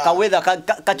kawetha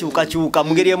kakyukakyuka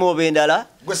mu ngeri emu oba endala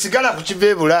gwe sigala ku kiva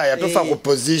Ebulaya tofa ku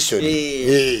position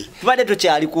tubadde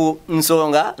tukyali ku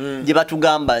nsonga gye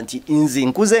batugamba nti nze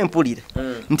nkuze mpulire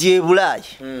nti Ebulaya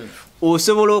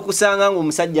osobola okusanga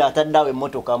ng'omusajja ataddeawo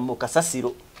emmotoka mu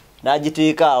kasasiro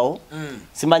n'agiteekaawo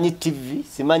simanyi TV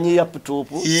simanyi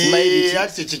laputopu simanyi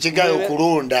ati kikigayo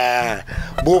okulonda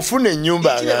bw'ofuna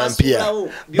ennyumba nga mpya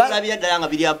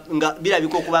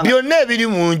byonna ebiri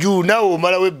mu nju naawe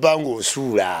omalawo ebbanga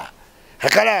osuula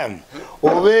Kakalaamu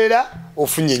obeera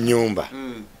ofunye ennyumba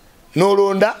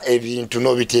n'olonda ebintu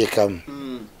n'obiteekamu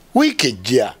wiiki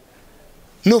ejja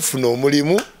n'ofuna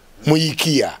omulimu mu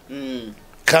IKEA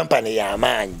kampani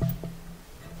y'amaanyi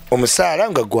omusaala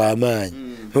nga gw'amaanyi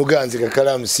Nuganzi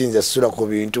Kakalaamu sinza sula ku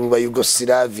bintu ba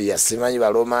Yugoslavia simanyi ba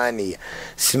Romania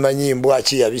simanyi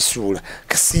mbwaki yabisuula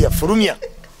kasi yafulumya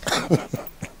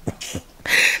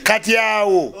kati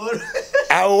awo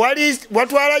wali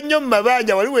watwala nnyo mu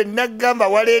mabanja wali we nagamba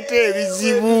waleeta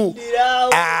ebizibu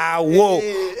awo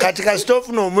kati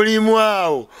kasitofu n'omulimu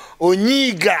awo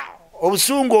onyiiga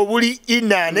obusungu obuli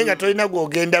inaane nga tolina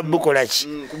gwogenda bukola ki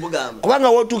kubanga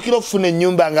wotuukira okufuna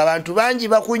ennyumba nga abantu bangi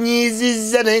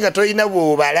bakunyiizizza naye nga tolina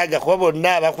bw'obalaga kuba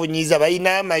bonna abakunyiiza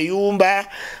balina amayumba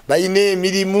balina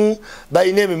emirimu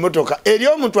balina emimotoka eri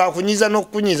omuntu akunyiiza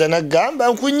n'okukunyiiza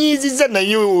nagamba nkunyiizizza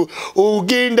naye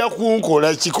ogenda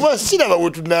kunkola ki kuba siraba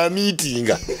we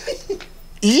tunaamiitinga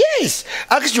yes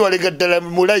actually gaddala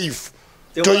mu life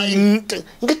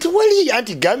nga tewali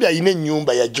anti gambye alina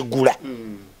ennyumba yagigula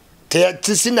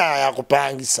sina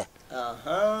yakupangisa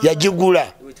yagigula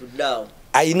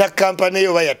ayina kampani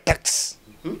eyo baya taxi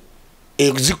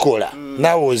ezikola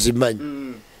nawe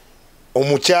ozimanyi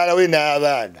omukyala we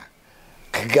n'abaana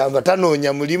kagamba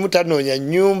tanoonya mulimu tanoonya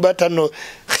nyumba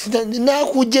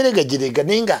nakujeregajerega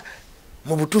naye nga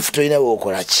mu butuufu tolina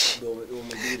bwokola ki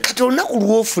kati olunaku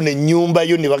lwofuna ennyumba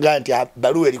yo ne bagamba nti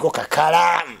baluwa eriko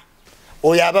Kakalaamu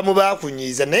oyo aba mu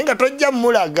bakunyiiza naye nga tojja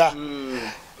mulaga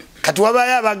kati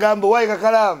wabayo abagamba wayi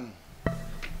Kakalaamu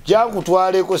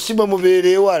jankutwaleko sima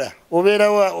mubeere ewala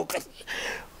obeera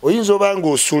oyinza oba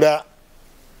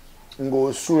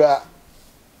ng'osula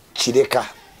kireka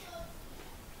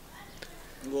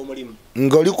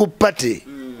ng'oli ku pate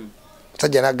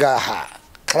musajja nagaha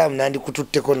Kakalaamu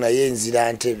nandikututteko naye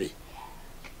enzira ntebe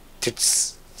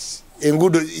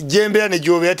enguudo gyembeera ne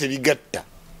gyobeera tebigatta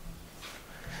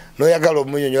noyagala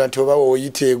omunyonyola nti oba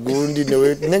woyita egundi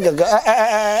nenga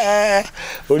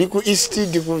oli ku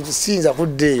eastid kusinza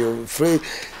kuddeeyo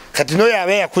kati noyo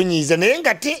aba yakunyiiza naye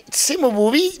nga si mu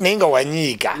bubi naye nga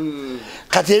wanyiiga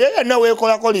kati era yonna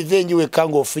weekolako livenji wekka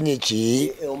ng'ofunye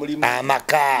ki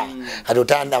amaka kati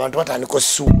otanda abantu batandika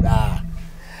ossuula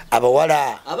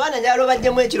abawala abaana nyalo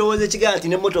bajjemu ekirowoozo ekigaa nti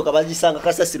n'emmotoka bagisanga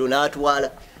kasasiro n'atwala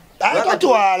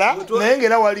akatwala naye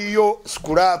ng'era waliyo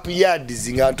scrap yards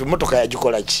nga nti emmotoka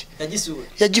yagikola ki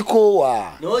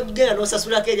yagikoowa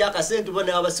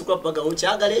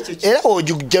era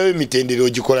ogijjayo emitendera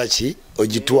ogikola ki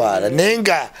ogitwala naye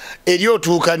nga eri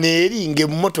otuuka n'eri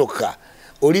ng'emmotoka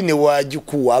oli ne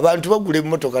wagikuwa abantu bagula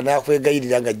emmotoka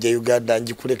n'akwegayirira nga ajja Uganda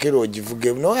ngikulekera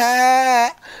ogivugemu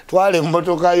twala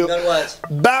emmotoka yo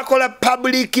bakola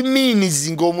public means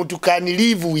ng'omuntu can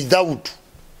live without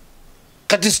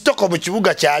kati stoko mu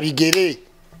kibuga kya Bigere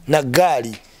na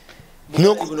gaali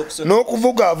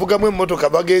n'okuvuga avugamu emmotoka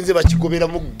bagenze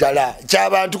bakigoberamu ddala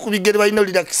ky'abantu ku Bigere balina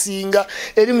relaxinga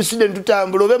eri mu student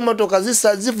tutambula oba emmotoka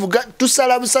zivuga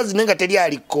tusala busazi naye nga teri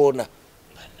ali koona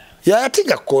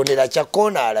yatinga koonera kya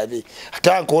koona alabe ate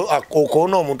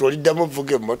okoona omuntu oliddamu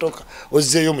ovuga emmotoka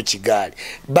ozzeeyo mu kigaali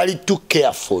bali too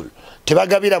careful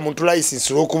tebagabira muntu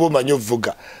license olw'okuba omanyi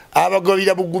ovuga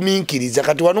abagabira bugumiikiriza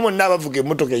kati wano monna abavuga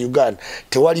emmotoka e Uganda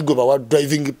tewali gwe bawa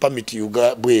driving permit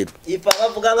bweru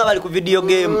bavuganga bali ku video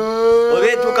game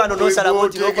obeetuukano n'osala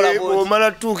boti n'okola boti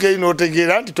omala tuuka eri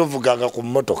n'otegeera nti tovuganga ku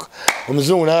mmotoka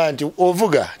omuzungu naga nti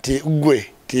ovuga ti gwe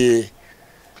ti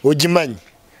ogimanyi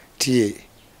ti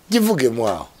givugemu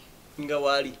awo nga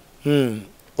wali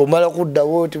omala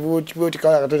kuddawo boti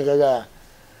kala katoni kaga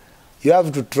you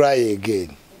have to try again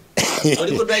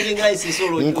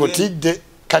nkutidde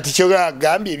kati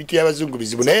kyogambye ebintu by'abazungu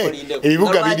bizibu naye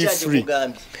ebibuga biri free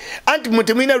anti mwe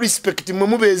temulina respect mwe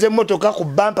mubeeza emmotoka ku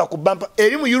bampa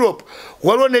eri mu Europe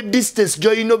waliwo ne distance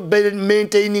gy'olina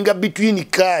maintaininga between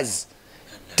cars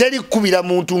teri kubira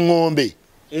muntu ng'ombe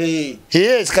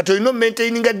yes kati olina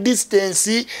maintaininga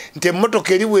distance nti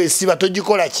emmotoka eri bwesiba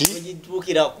togikola ki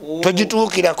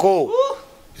togituukirako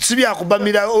sibya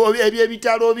kubamira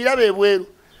ebitalo birabe bweru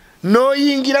no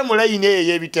yingira mu line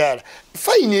ey'ebitala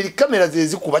fine kamera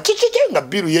zezikuba kikikenga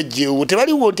biru yejewo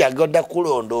tebali wonti agoda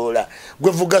kulondola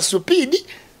gwevuga speed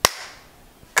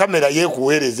kamera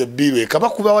yekuwereze biru ekaba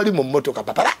kuba wali mu motoka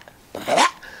papala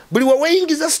buli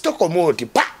wayingiza stock omoti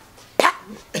pa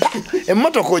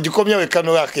emotoka ogikomya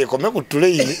wekano yakekome ku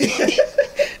tuleyini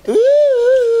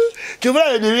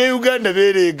Kyobala ne Uganda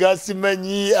bere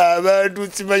gasimanyi abantu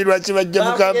simanyi lwaki bajja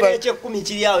mu Kampala eche 10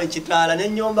 kiri awe kitala ne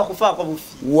nyomba kufaako bufi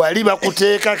wali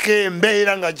bakuteeka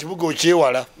kembeera nga kibuga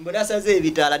okyewala mbodasa ze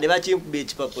bitala ne bakinkube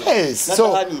ekipapo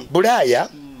so Bulaya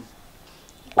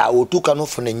otuuka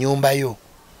n'ofuna ennyumba yo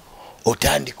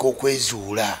otandika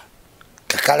okwezuula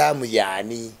kakalaamu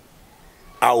yaani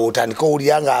awo otandika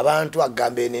owulira nga abantu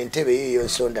agamba n'entebe yeeyo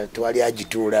nsonda twali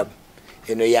agituulamu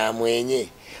eno ya mwenye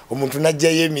omuntu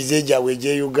najjayo emize gyabwe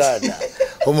gye Uganda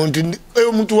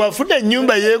omuntu wafuna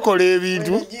ennyumba yeekola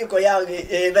ebintu jiko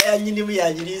yange bayanyinimu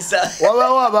yagirisa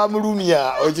wabawo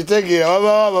abamulumya okitegeera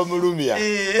wabawo abamulumya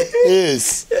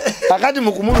yes akati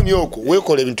mu kumulumya okwo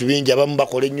weekola ebintu bingi abamu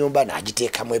bakola ennyumba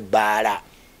n'agiteekamu ebbaala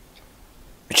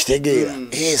okitegeera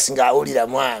yes ng'awulira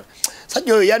mwana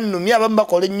sajja oyo yannumya abamu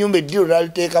bakola ennyumba eddiro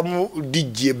n'aliteekamu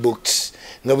DJ box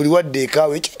nga buli wadde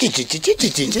ekaawe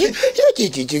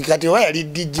kati oba yali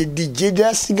DJ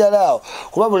nasigalawo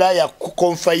kuba Bulaya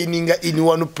confininga in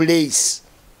one place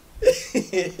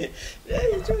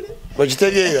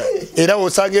okitegeera era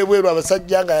osanga ebweru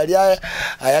abasajja nga yali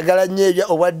ayagala nnyo ebya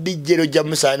obwa DJ lojja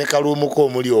musaane kaluumuko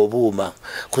omuli obuuma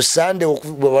ku Sande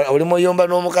oli muyomba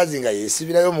n'omukazi nga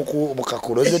yeesibirayo mu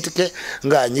kakulozetike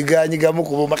ng'anyigaanyigamu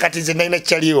ku buuma kati nze nalina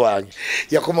kyali wange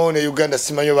yakomawo ne Uganda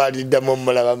simanyo baaliddamu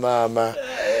omulaba maama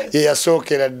ye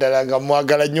yasookera ddala nga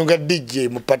mwagala nnyo nga DJ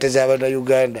mu pate z'abana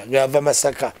Uganda ng'ava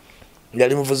Masaka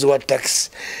yali muvuzi wa taxi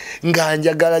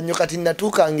ng'anjagala nnyo kati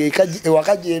natuukanga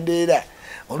ewaka gyendeera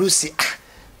oluusi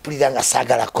pulira nga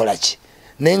saagala kukola ki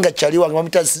naye nga kyali wange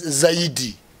bamuyita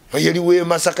Zaidi yali we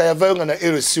Masaka yavayo nga na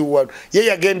LC1 ye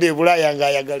yagenda e Bulaya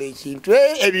ng'ayagala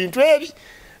ebintu ebi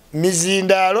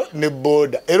mizindaalo ne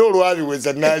booda era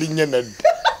olwabiweza n'alinnya nadda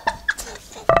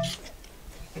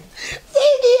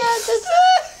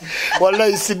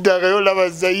wallahi siddagayo laba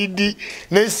Zaidi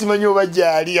naye simanyi oba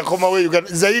gyali yakomawo Uganda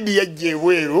Zaidi yajja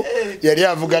ebweru yali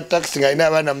avuga taxi ng'alina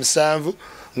abaana 7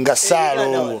 nga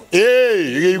Saalongo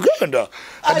Uganda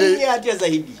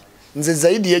nze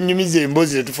Zaidi yannyumiza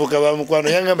emboozi tetufuuka bamukwano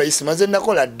yangamba Isma nze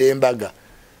nakola dde embaga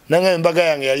nanga embaga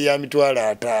yange yali ya mitwalo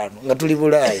 5 nga tuli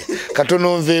Bulaya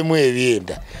katono nveemu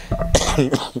ebyenda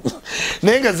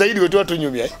naye nga Zaidi bwe tuba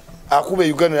tunyumya akuba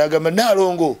Uganda yagamba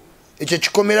Naalongo ekyo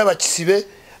kikomera bakisibe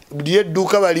buli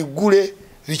edduuka baligule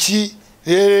biki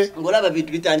ngolaba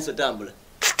bintu bitandise otambula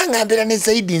ngambera ne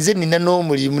Zaidi nze nina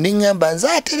n'omulimu neŋŋamba nze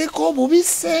atereka obubi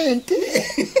ssente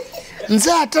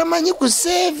nze atamanyi ku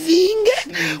savinga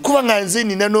kuba nga nze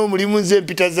nina n'omulimu nze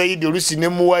mpita Zaidi olusi ne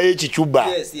muwayo ekicuba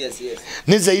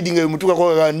ne Zaidi nga mutuka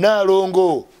kwa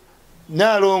Naalongo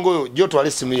jo twale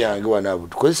essimu yange wanabu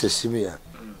tukozesa essimu yange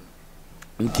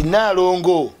nti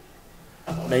Naalongo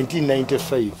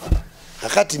 1995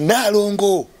 akati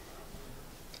Naalongo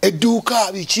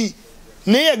edduuka biki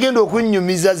naye yagenda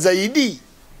okunnyumiza Zaidi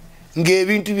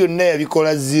ng'ebintu byonna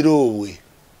yabikola zirowe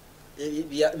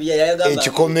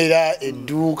ekikomera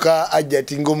edduuka ajja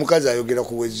ti ng'omukazi ayogera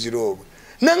ku bwezirowe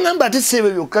naŋŋamba ate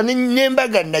seebe byokka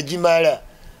n'embaga nagimala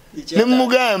ne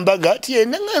mugamba ti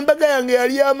naŋŋamba embaga yange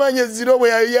yali amaanyi ezirowe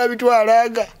yali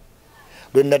yabitwalaga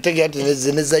lwe nategera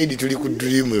ti ne Zaidi tuli ku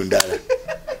dirimu ndala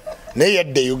naye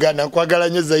yadde Uganda nkwagala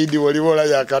nnyo Zaidi waliwo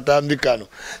olabye akatambi kano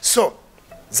so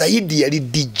Zaidi yali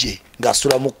DJ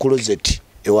ng'asula mu closet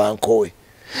ewankowe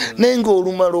naye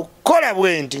ng'olumala okukola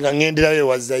bwenti nga ŋŋenderayo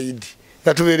ewa Zaidi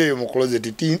nga tubeereyo mu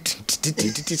closet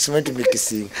cement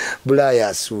mixing Bulaya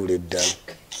asuula eddala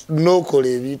n'okola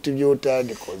ebintu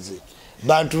by'otandikoze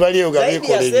bantu baliyo nga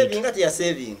beekola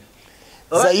ebintu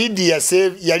Zaidi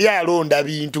yali alonda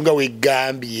bintu nga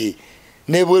weggambye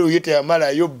nebweru ye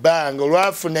teyamalayo bbanga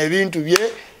olwafuna ebintu bye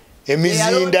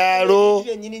emizindaalo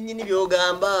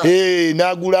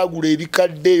n'agulaagula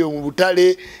ebikadde eyo mu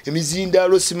butale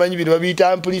emizindaalo simanyi bino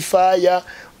babiyita amplifier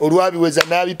olwabiweza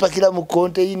n'abipakira mu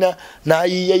konteyina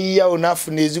n'ayiyayiyawo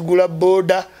n'afuna ezigula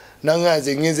booda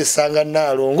naŋŋanze ŋŋenze essanga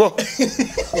Naalongo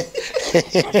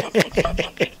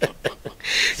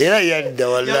era yadda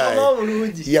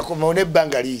wallahi yakomawo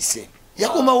n'ebbanga liyise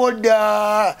yakomawo dda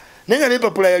naye nga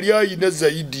n'empapula yali ayina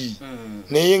Zaidi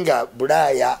naye nga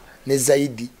Bulaya ne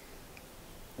Zaidi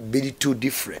biri too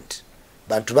different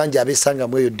bantu bangi abesanga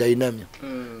mu eyo dynamic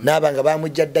n'abanga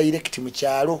bamujja direct mu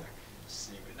kyalo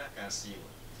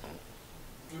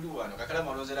tuluwano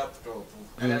kakalamu aloze laptop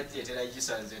akaleetera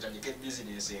igisanze etandike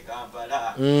business e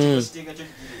Kampala kostinga kyo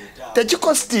kireeta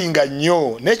tekikostinga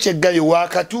nnyo nekyeggayo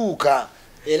wakatuuka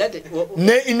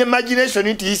ne in imagination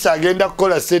nti Isa agenda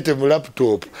kukola sente mu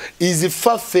laptop is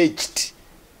far-fetched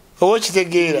owo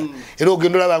kitegeera era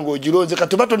ogenda olaba ng'ogironze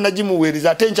katoba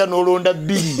tonnagimuweereza ate nkya n'olonda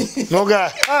bbiri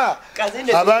noga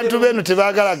abantu beno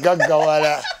tebaagala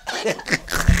gaggawala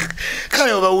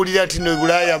kale obawulira nti no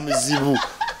Ebulaya muzibu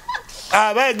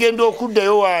aba agenda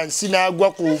okuddayo wansi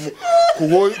n'agwa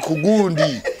ku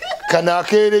gundi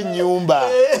kanaakeera ennyumba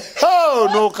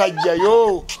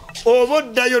n'okajjayo oba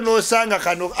oddayo n'osanga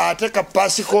kano ate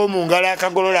kapaasi k'omu ngalo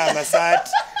akagolola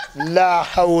amasaati la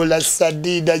hawla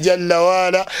sadida jalla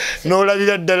wala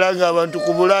n'olabira ddala ng'abantu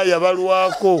ku Bulaaya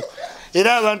balwako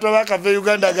era abantu abakava e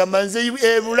Uganda agamba nze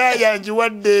Ebulaya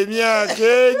njiwadde emyaka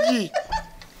egi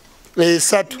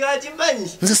 3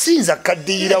 nze siyinza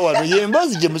kaddiira wano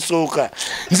yemboozi gye musooka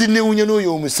nze newunya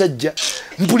n'oyo omusajja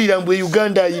mpulira mbu e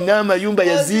Uganda ayina amayumba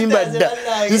yazimba dda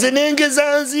nze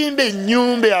nengeza nzimba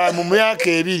ennyumba mu myaka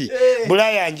 2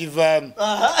 Bulaaya njivaamu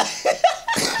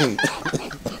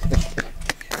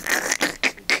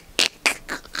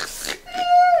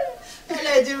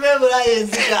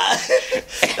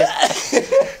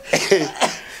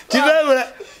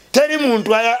teri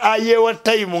muntu ayewa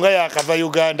time nga yakava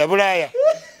Uganda Bulaaya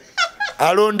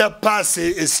alonda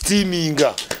passe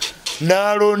steaminga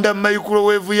n'alonda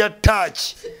microwave ya touch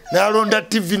n'alonda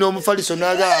TV n'omufaliso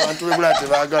n'agala abantu be Bulaaya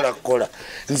tebaagala kukola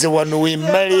nze wano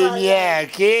wemmala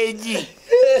emyaka egi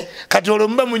kati olwo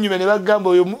muba munyume ne bagamba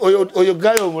oyo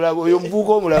gayo omulaba oyo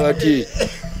muvuuka omulaba ti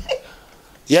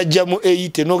yajja mu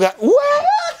 80 noga 80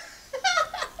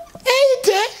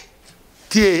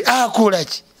 tie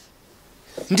akolaki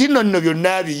ndi nno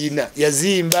byonna biyina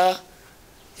yazimba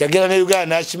yagenda ne Uganda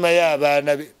n'akimayo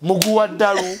abaana be muguwa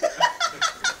ddalu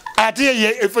ate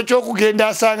ye efo ky'okugenda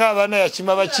asanga abaana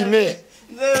yakima bakime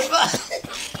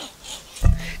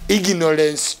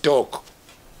ignorance talk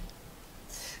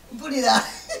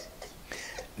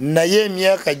naye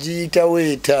emyaka giyitawo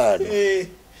 5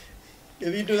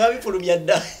 ebintu ngabifulumya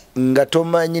dda nga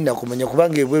tomanyi nakumanya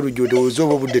kubanga ebweru gy'olowooza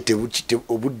oba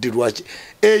obudde lwaki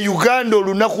Uganda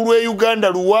olunaku lw'e Uganda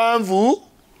luwanvu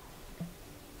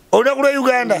olunaku lw'e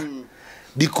Uganda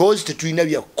because tetulina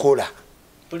byakukola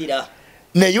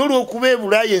naye olw'okuba e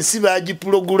Bulaaya ensi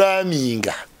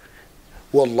bagipulogulaminga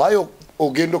wallahi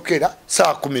ogenda okera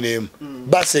saa 11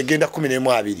 basi egenda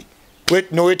 11:20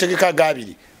 noweetegeka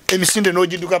gabiri emisinde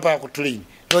n'ogidduka paka ku train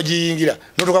n'ogiyingira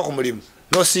n'otuuka ku mulimu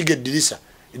n'osiiga eddirisa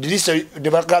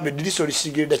nebagamba eddirisa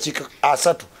olisiigire dakiika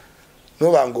 3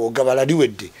 nobanga ogabala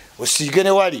liwedde osiige ne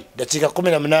wali dakiika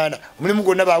 18 omulimu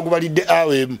gwonna bagubalidde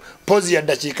awemu pozi ya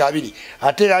dakiika 2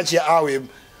 ate lanki ya awemu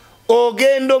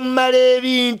ogenda omumala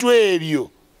ebintu ebyo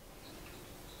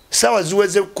sawa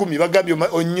ziweze 10 bagambye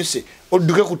onyuse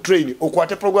odduke ku train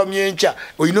okwate programu y'enkya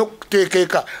olina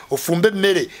okuteekeka ofumbe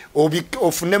emmere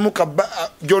ofunemu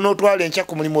gy'onootwala enkya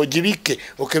ku mulimu ogibikke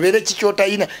okebere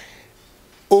kikyotayina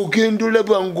ogenda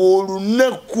olaba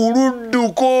ng'olunaku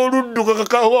oludduka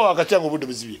kakawa wakakyanga obudde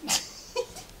buzibye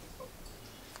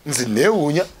nze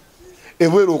neewuunya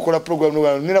ebweru okola programu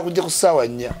nogenda kujja ku ssaawa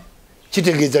 4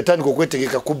 kitegeeza tandika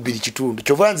okwetegeka ku 2 kitundu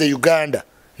kyova nze Uganda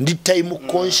ndi time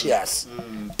conscious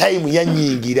time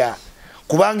yanyingira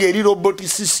kubanga eri robot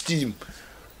system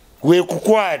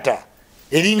wekukwata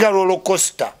eringa roller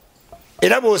coaster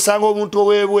era bw'osanga omuntu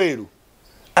ow'ebweru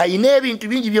ayina ebintu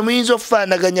bingi bye muyinza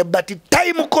okufaanaganya but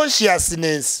time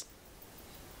consciousness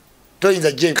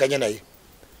toyinza gyenkanya naye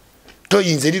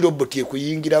toyinza eri robot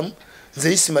ekuyingiramu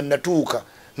nze Isma natuuka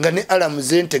nga ne alamu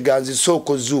zentega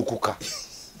nzisooka ozuukuka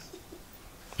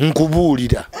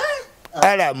nkubuulira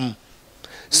alamu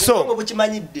so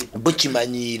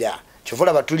bukimanyiira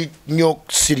kyova tuli nnyo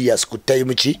serious ku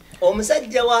time ki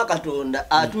omusajja wa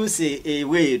Katonda atuuse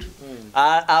ebweru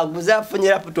aguza afunye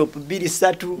laptop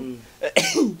 2-3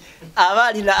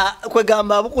 abalina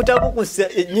kwegamba bukusa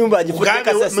ennyumba agifutte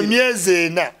kasasi mu myezi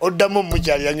 4 oddamu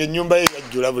mukyali yange ennyumba ye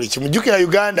yajjula buli kimu jjukira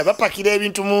Uganda bapakira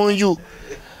ebintu mu nju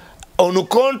on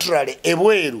contrary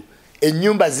ebweru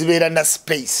ennyumba zibeera na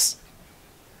space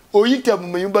oyita mu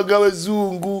mayumba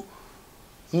g'abazungu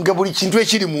nga buli kintu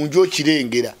ekiri mu nju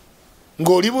okirengera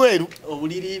ng'oli bweru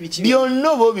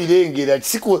byonna oba obirengera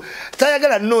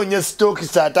tayagala nnoonya sitooki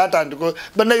saataatandiko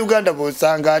bannayuganda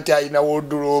b'osanga nti alina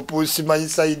wodropu simanyi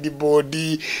sideboard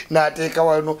n'ateeka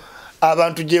wano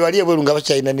abantu gye bali ebweru nga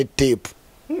bakyalina ne tape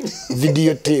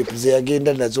video tape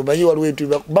zeyagenda nazo manyi waliwo entu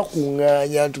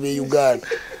bakuŋŋaanya ntu be Uganda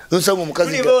nosanga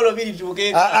omukazi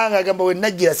agamba we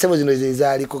najjira sebo zino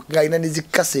zezaaliko ng'alina ne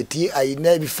zikaseti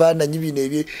alina ebifaananyi bino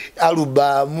ebye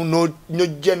alubamu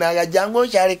nojja n'agajja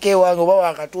ng'okyaleko ewange oba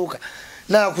wakatuuka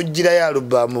naakugirayo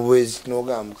alubamu bwezi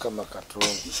n'ogamba Mukama Katonda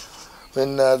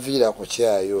wenaaviira ku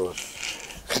kyayo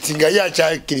kati nga ye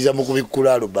akyakkiriza mu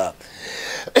kubikkula alubamu.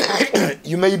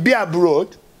 You may be abroad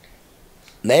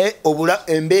naye obula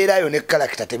embeera yo ne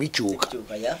kalakita tebikyuka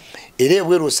era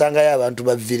ebweru osangayo abantu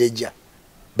ba villager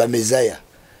bamezaya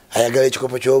ayagala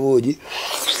ekikopo ky'obuugi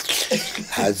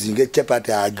azinga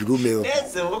chapati agirumeyo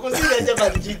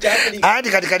andi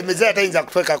kati mezaya tayinza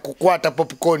kukwata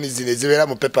popcorn zine zibeera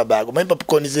mu paper bag omanyi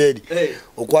popcorn zeri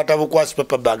okwata bukwasi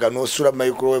paper bag n'osula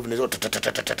microwave nezo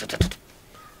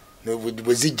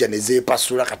bwe zijja ne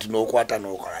zeepasula kati n'okwata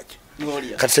n'okolaki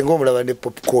kati senga omulaba ne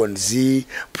popcorn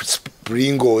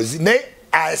Pringles ne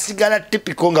asigala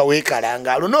typical nga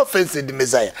weekalanga alo no offense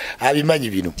mezaya abimanyi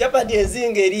bino chapati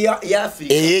ezinga eri ya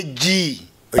Africa eji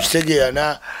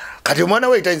okitegeera kati omwana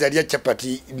we tayinza alya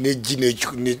chapati neji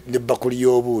ne bakuli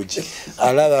y'obuugi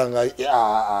alaba nga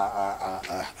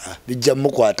bijja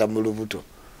mukwata mu lubuto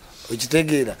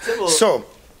okitegeera. So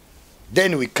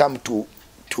then we come to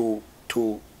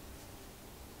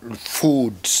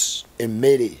foods,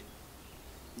 emmere.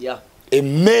 Yeah.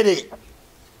 Emmere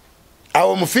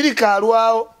awo mufirika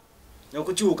alwawo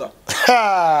okukyuka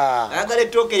agala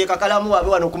ettooke ye kakalaamu wabe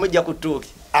wano okumujja ku ttooke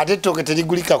ate ettooke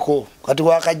terigulikako kati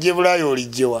wakajja Ebulaya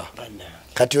olijjewa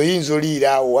kati oyinza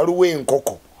oliira awo waliwo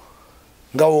enkoko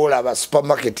nga woolaba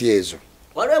supermarket ezo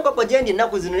waliwo enkoko gyendi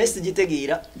ennaku zino naye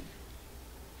sigitegeera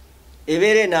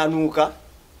ebeera enaanuuka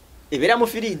ebeera mu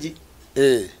firiji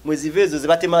mweziva ezo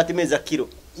zebatematema eza kiro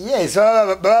yes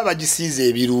baba bagisiiza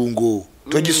ebirungo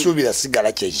togisuubira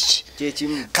sigala kyeki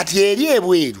kati eri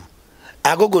ebweru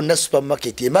ago gonna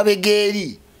supermarket emabega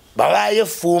eri babaayo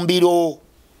effumbiro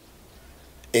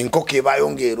enkoko ebaayo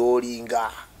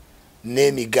ng'eroolinga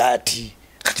n'emigaati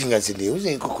kati nga zineewuza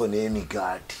enkoko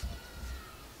n'emigaati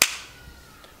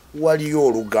waliyo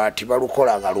olugaati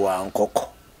balukola nga lwa nkoko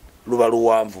luba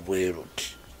luwanvu bwe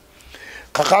luti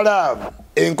kakalaamu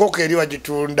enkoko eri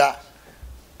bagitunda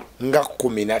nga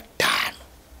 15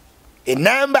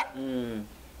 enamba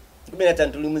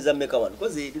 15 tulimuza mmeka wano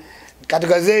koze kati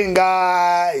kaze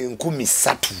nga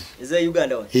 13 eza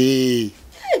Uganda wano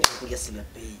kulya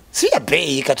siya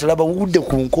bei katulaba wudde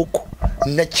ku nkoko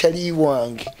nachali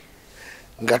wange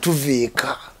nga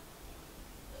tuveeka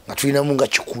nga tulinamu nga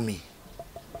 10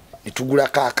 netugula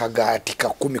kakagaati ka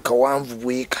 10 kawanvu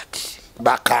bwe kati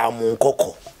baka mu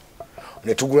nkoko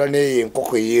netugula ne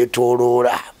enkoko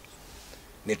yeetooloola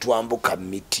netwambuka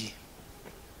miti.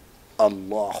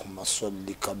 Allahumma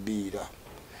salli kabira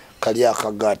kali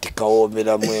akagaati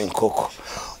kawoomeramu enkoko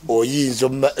oyinza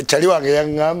kyali wange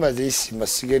yaŋŋamba Isma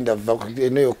sigenda va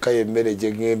eno yokka emmere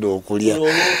gye ngenda okulya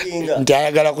nti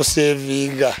ayagala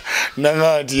kuseevinga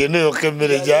naŋŋamba nti eno yokka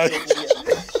emmere gyali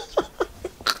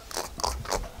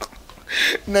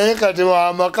naye kati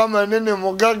wamaka manene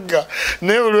mugagga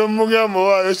naye olw'emugamba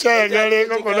waayo kyayagala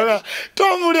enkoko naga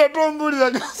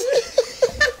tombulira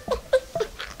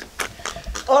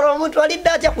oro omuntu alidde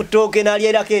atya ku ttooke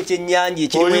n'alyerako ekyennyanja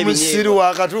ekirimu oli musiru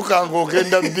wakatuuka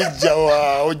ng'ogenda bijja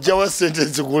ojja wa ssente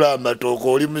zigula amatooke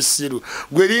oli musiru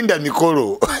gwerinda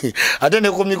mikolo ate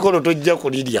ne ku mikolo tojja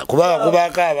kulirya kubanga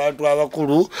kubaako abantu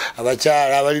abakulu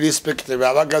abakyala abali respectable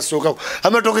abagasookako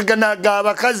amatooke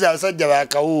g'abakazi abasajja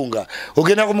bakawunga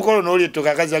ogenda ku mukolo n'oli ettooke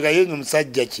akazi agayenga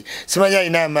omusajja ki simanyi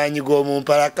alina amaanyi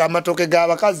g'omumpala amatooke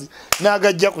g'abakazi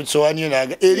n'agajja ku kisowaani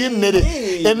eri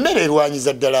emmere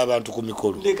erwanyiza ddala abantu ku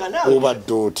mikolo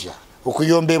obadde otya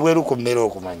okuyomba ebweru ku mmere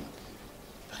okumanyi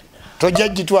tojja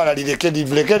gitwala lireke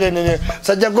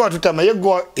sajja gwe watutama ye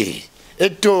gwe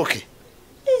ettooke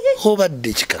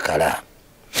obadde kikakala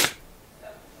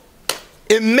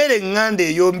emmere eŋŋanda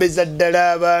eyombeza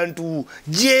ddala abantu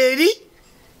gyeri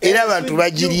era abantu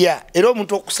bagirya era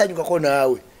omuntu okusanyukako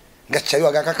naawe nga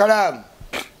kyayiwaga kakalaamu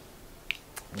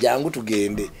jangu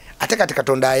tugende ate kati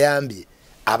Katonda ayambye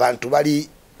abantu bali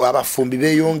abafumbi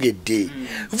beyongedde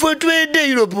fwe twedde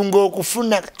Europe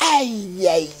ng'okufuna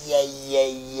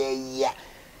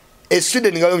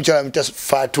Sweden ngalo omukyala mita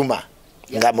Fatuma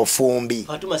nga mufumbi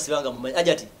Fatuma sibanga mumanyi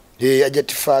ajati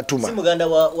ajati Fatuma si muganda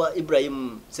wa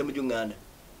Ibrahim Semujunganda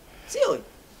siyo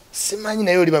simanyi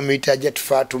naye oli bamuyita ajati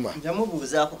Fatuma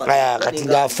njamubuuzaako kati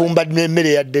ng'afumba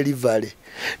n'emmere ya delivery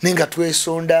nenga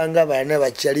twesondanga baana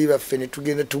bakyali baffe ne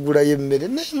tugenda tugulayo emmere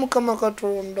naye Mukama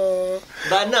Katonda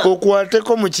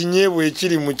okwateko mu kinyeebwa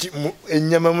ekiri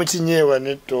ennyama mu kinyeebwa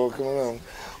n'ettooke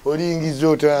olingiza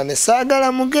otane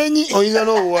saagala mugenyi oyinza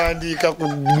n'obuwandiika ku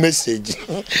message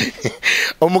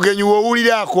omugenyi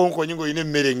wowulira akonkonyi ng'olina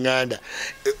emmere eŋŋanda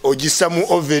ogisa mu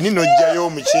oven n'ojjayo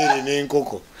omuceere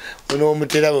n'enkoko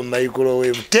onoomutera mu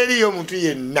microwave teriyo omuntu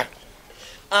yenna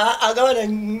agabana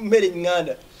mmere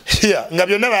eŋŋanda nga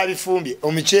byonna babifumbye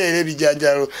omuceere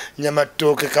ebijanjalo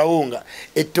nyamatooke kawunga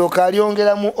ettooka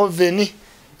alyongera mu oven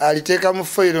aliteeka mu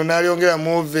foiro n'alyongera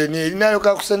mu oven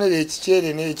erinayoka kusenera ekiceere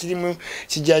ekirimu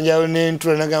kijanjalo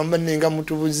n'entula nagamba nenga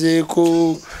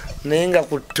mutubuzeeko naye nga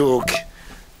ku ttooke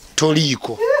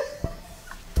toliiko.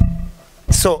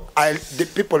 So the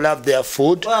people love their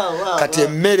food. Kati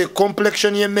emmere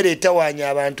complexion y'emmere etawaanya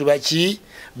abantu baki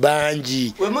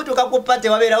bangi. We muntu kakupate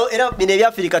wabeerawo era bino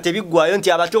ebyafirika tebiggwayo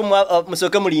nti abato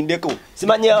musooke mulindeko.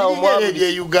 Simanya omwabwe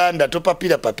bye Uganda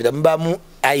topapira mbamu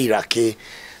airake.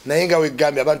 Naye nga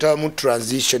wegambye abantu abamu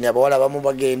transition abawala abamu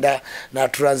bagenda na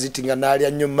transitinga n'alya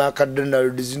nnyo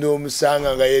McDonald's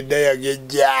n'omusanga nga yedda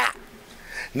yagejja.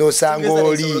 Nosanga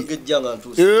oli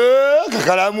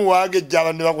Kakalaamu wagejja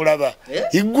abantu bakulaba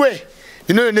igwe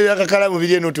bino ne Kakalaamu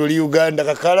biri eno toli Uganda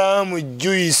Kakalaamu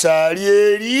juice ali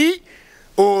eri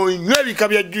onywa ebika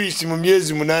bya juice mu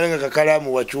myezi 8 nga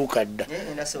Kakalaamu wakyuka dda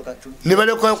ne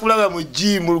baleka kulaba mu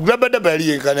gym grabadaba yali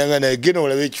yenkananga naye gena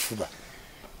olabe ekifuba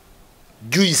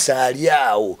juice ali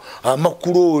awo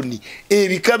amakuloni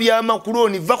ebika bya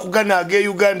makuloni va kugana age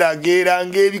Uganda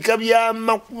ageranga ebika bya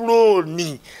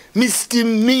makuloni Mr.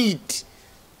 Meat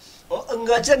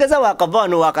nga kitegeeza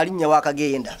wakavaano wakalinya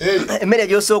wakagenda emmere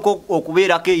gyosooka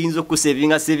okubeerako eyinza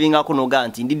okusevinga kunoga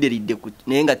nti ndidderidde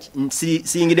naye nga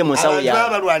siyingidde mu nsawo yawe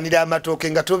balwanira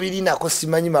amatooke nga tobirinako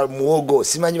simanyi muwogo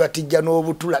simanyi batijja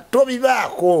n'obutula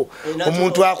tobibaako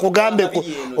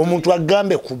omuntu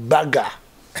agambe ku baga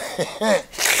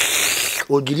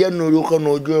ogirya n'olyoka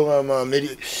n'ojoga mameri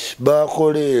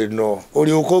bakole eno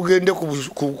olyoka ogende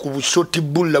ku bushoti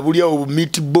bulla buli awo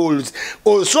meatballs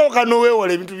osooka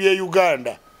n'oweewola ebintu bya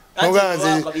Uganda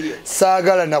noganze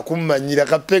saagala nakummanyira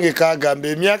kapenge kagamba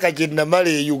emyaka gye namala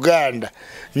e Uganda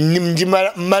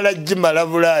mala gimala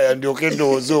Bulaya ndyoke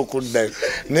ndowooza okuddayo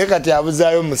naye kati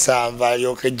abuzaayo 7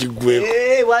 alyoke giggweko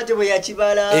bwatyo bwe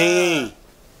yakibala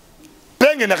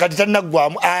penge nakati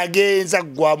tannaggwamu agenza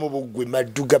ggwamu bugwe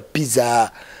madduga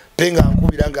pizza penga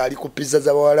nkubira nga ali ku pizza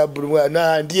z'Abawarabu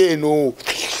nandi eno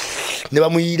ne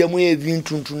bamuyiramu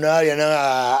ebintu ntunaalya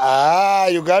na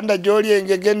Uganda gy'oli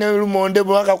engege ne lumonde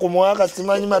mwaka ku mwaka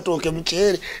simanyi matooke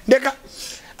muceere ndeka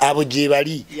abo gye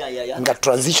bali nga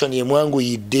transition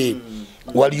yemwanguyidde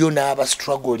waliyo n'aba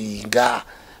strugglinga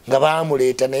nga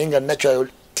baamuleeta naye nga natural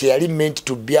teyali meant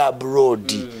to be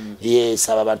abroad yes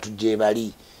abo abantu gye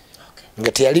bali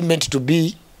nga teyali meant to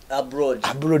be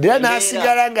abroad era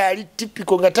n'asigala nga ali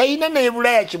typical nga talina naye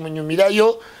Bulaya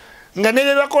kimunyumirayo nga ne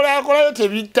bebakolakolayo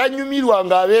tebitanyumirwa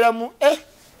nga abeeramu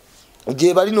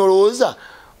gye bali n'olowooza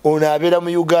ono abeera mu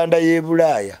Uganda y'e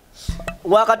Bulaya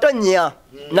wakatonya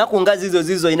naku nga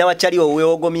zizo ina wachaliwo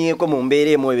weogomyeko mu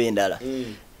mbeera emu ebendala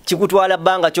kikutwala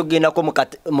bbanga kyogendako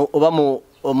oba mu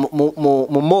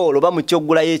mall oba mu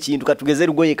kyoggulayo ekintu katugeze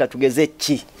lugoye katugeze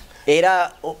ki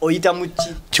era oyita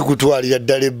muki kikutwalira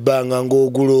ddala ebbanga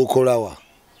ng'ogula okolawa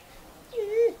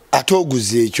ate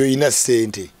oguze ekyo ina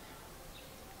ssente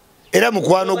era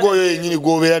mukwano gwoyo yennyini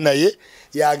gw'obeera naye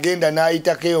yagenda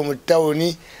n'ayitako eyo mu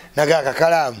tawuni naga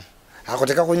Kakalaamu ako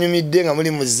tekakunyumidde nga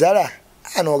muli mu zzala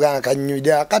anooganga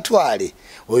kanyumidde akatwale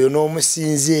oyo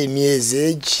n'omusinza emyezi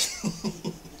egi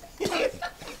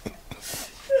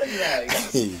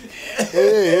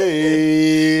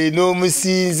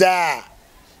n'omusinza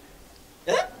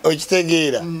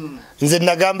okitegeera nze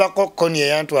nagambako koni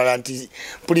eyantwala nti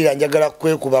mpulira njagala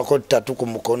kwekubako 3 ku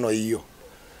mukono iyo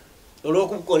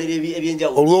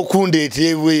olw'okundeeta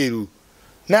ebweru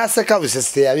n'aseka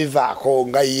busese yabivaako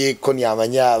nga ye koni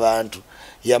amanye abantu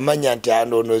yamanya nti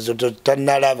andonozo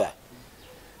tannalaba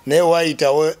naye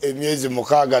wayitawo emyezi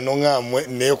 6 noŋamwe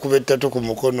neekuba 3 ku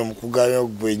mukono mukuganya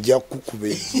gwe nja kukuba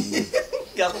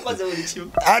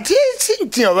ate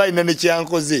sinti oba ina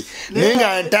nekyankoze naye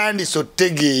nga ntandise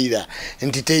otegeera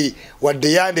nti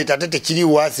wadde yandeeta ate tekiri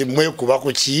waasi mwekuba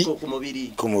kuki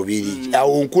ku mubiri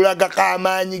awo nkulagako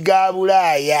amaanyi ga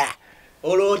Bulaaya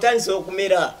olwo otandise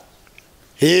okumera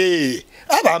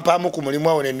abampaamu ku mulimu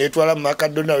awo nenetwala mu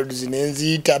McDonald's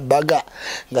nenziyita baga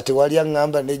nga tewali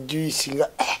aŋŋamba ne juice nga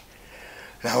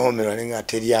nawomerwa ne nga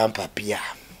teryampapya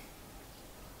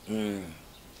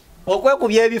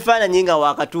okwekubya ebifaananyi nga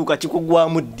wakatuuka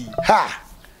kikugwamu ddi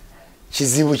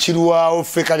kizibu kirwawo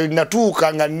ffe kati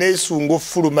natuuka nga neesunga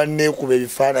ofuluma neekuba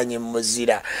ebifaananyi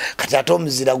mumuzira kati ate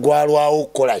omuzira gwalwawo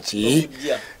okukola ki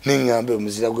neŋŋamba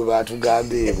omuzira gwe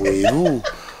baatugamba ebweru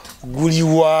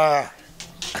guliwa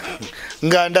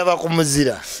nga ndaba ku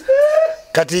muzira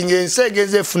kati ng'ensi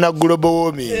egenze efuna global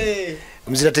warming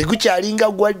omuzira tegukyalinga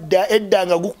gwadda edda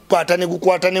nga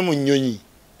gukwata ne mu nnyonyi.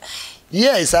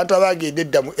 Yes, abantu abagenda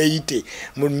edda mu 80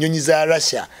 mu nnyonyi za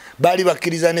Russia baali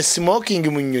bakkiriza ne smoking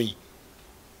mu nnyonyi.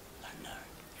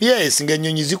 Yes,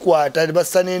 ng'ennyonyi zikwata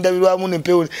bassa n'endabirwamu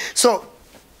n'empewo. So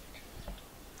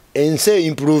ensi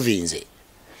improving nze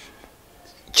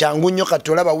kyangu nnyo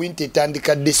kati olaba winter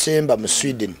etandika December mu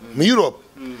Sweden mu Europe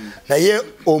naye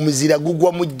omuzira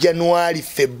gugwa mu January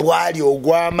February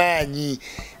ogw'amaanyi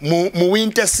mu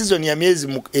winter season ya myezi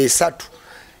 3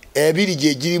 ebiri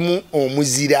gye girimu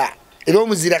omuzira era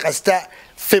omuzira kasita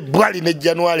February ne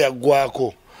January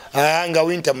aggwako nga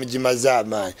winter mugimaze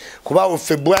amaanyi kuba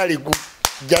February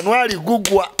January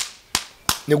gugwa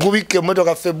ne gubike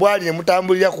emotoka February ne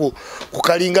mutambulira ku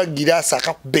kalinga girasa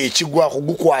akakuba ekigwako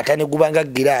gukwata ne gubanga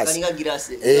girasi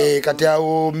kati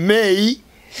awo May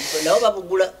nawo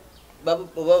babugula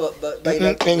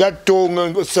engatto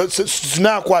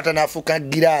sinakwata nafuuka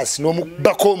girasi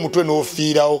n'omubako omutwe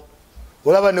n'ofiirawo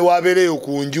olaba ne wabeereyo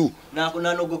ku nju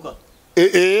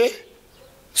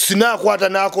sinakwata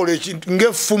nakola ekintu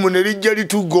ng'effumu ne lijja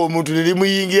litugga omuntu ne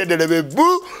limuyingira ddala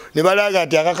bebbu ne balaga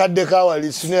nti akakadde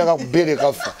kawali sino yakakubere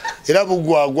kafa era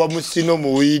bugwagwa mu sino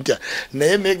mu wiita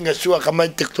naye making sure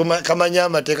kamanya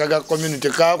amateeka ga community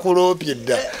kakuloopye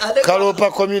dda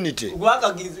kaloopa community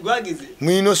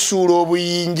mwino suula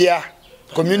obuyinja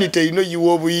community ino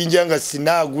yiwa obuyinja nga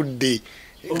sinaagudde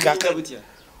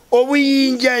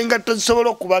obuyinja engatto zisobola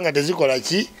okuba nga tezikola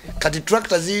ki kati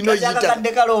tractor zirina oyita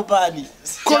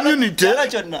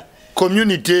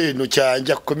community eno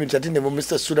kyanja community ati ne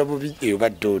mumusasula bubi eyo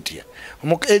badde otya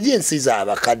ejensi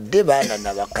z'abakadde baana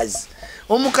n'abakazi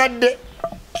omukadde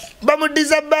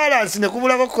bamudiza balance ne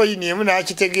kubulako koyini emu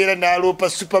n'akitegeera n'aloopa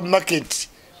supermarket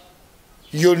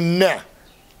yonna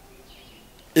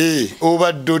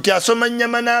obadde oti asoma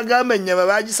ennyama n'agamba ennyama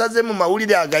bagisaze mu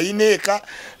mawulire agayina eka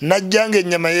najjanga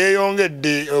ennyama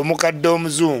yeeyongedde omukadde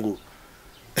omuzungu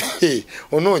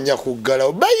onoonya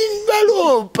kuggalawo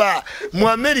baloopa mu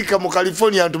America mu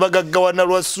California ntu bagaggawana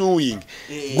lwa suwing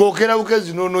gwokera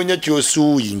bukezi noonoonya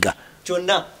kyosuwinga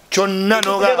kyonna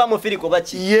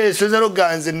yes oyinza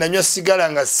noganze nanywa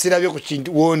sigala nga sirabye ku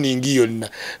kintu warning yonna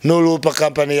noloopa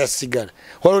kampani ya sigala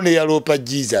waliwo neyaloopa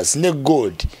Jesus ne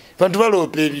God bantu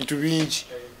baloopa ebintu bingi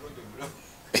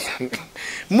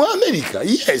mu America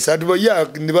yes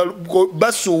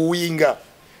basuwinga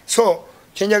so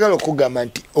kyenjagala okugamba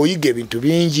nti oyiga ebintu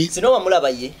bingi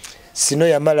sino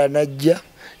yamala najja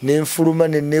nenfuluma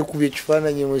nenekubya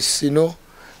ekifaananyi mu sino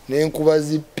nenkuba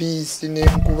zipiisi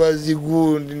nenkuba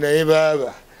zigundi naye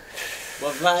baaba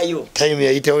time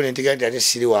yayitawo nentiga nti ate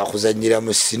siri wakuzanyira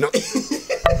mu sino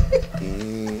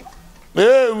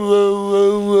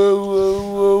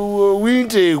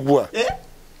wintegwa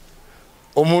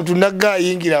omuntu nagga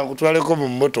ayingira nkutwaleko mu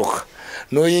mmotoka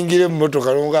noyingire mu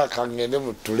mmotoka nonga akangende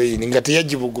mu tuleyini nga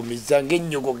teyagibugumiza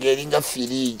ng'ennyogo geringa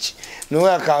firiji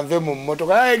nowe akanve mu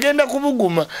mmotoka egenda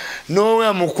kubuguma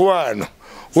nowe mukwano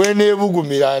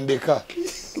weneebugumira ndeka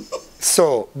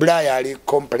so Bulaya ali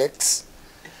complex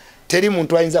teri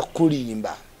muntu ayinza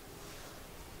kulimba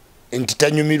nti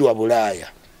tanyumirwa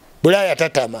Bulaya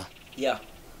tatama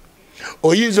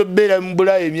oyinza obbeera mu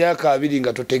Bulaya emyaka 2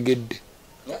 nga totegedde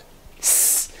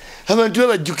abantu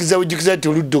babajjukiza nti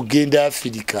oludde ogenda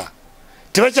Afirika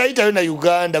tebakyayitayo na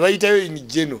Uganda bayitayo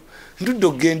inigeno ndudde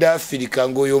ogenda Afirika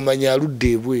ng'oyo omanya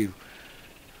aludde ebweru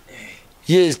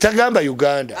yes tagamba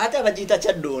Uganda ate abagiyita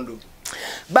kyaddondo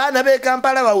baana b'e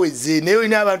Kampala baweze naye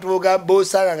olina abantu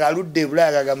bosanga ng'aludde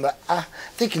Bulaya gagamba I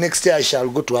think next year I shall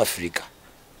go to Africa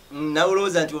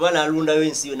nawulowooza nti oba nalundayo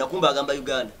ensi yo nakumba agamba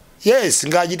Uganda yes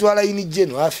ng'agitwala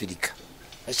inigeno Africa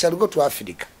I shall go to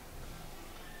Africa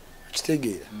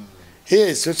kitegeera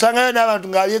yes osangayo n'abantu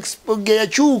ng'ali expoge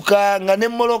yakyuka nga ne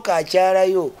Moroka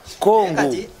akyalayo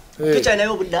Kongo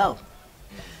tukyalinayo obuddaawo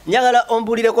njagala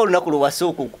ombulireko olunaku lwewasa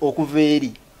okuva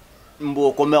eri mbu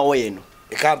okomawo eno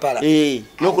Kampala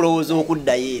n'okulowooza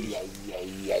okuddayo eri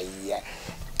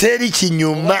teri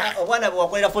kinyuma obwana bwe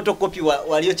wakolera photocopy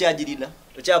wali okyagirina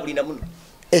okyabulina muno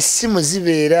essimu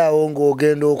zibeeraawo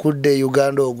ng'ogenda okudda e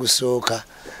Uganda ogusooka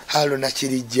halo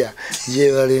nakirijja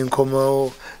yeebala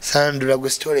enkomawo Sandula gwe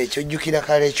story ekyo jjukira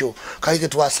kale ekyo kali ke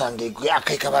twasanga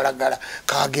akaika balagala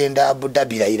kagenda Abu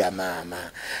Dhabi layira mama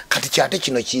kati kyate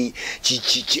kino ki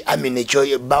amine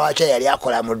kyo bawacha yali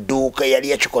akola mu dduuka yali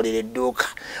yakikolera edduuka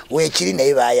weekiri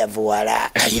naye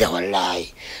bayavuwala layira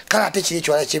wallahi kala ate kiri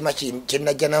kyala kyema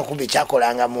kinajja nakumbi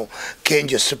kyakolanga mu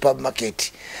Kenjo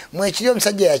supermarket mwekiri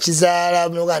omusajja yakizaala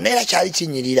mnoga era kyali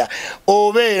kinyirira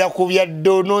obeera ku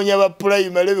byaddo noonya ba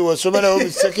primary wasoma nawo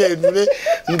bisekendule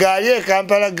ng'ali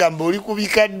Kampala gamba oli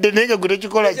kubikadde naye gwe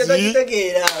tekikola ki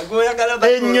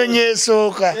ennyonyi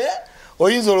esooka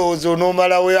oyinza olowooza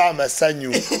onoomalawo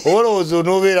amasanyu olowooza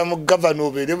onoobeera mu gavana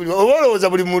obeere olowooza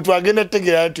buli muntu agenda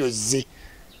tutegeera nti ozze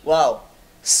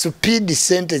speed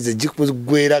sente ze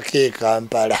gikugwerako e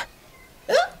Kampala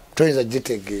toyinza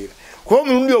gitegeera kuba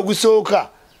omulundi ogusooka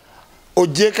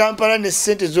ojje Kampala ne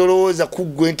sente zolowooza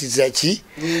kuggwe nti zaki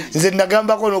nze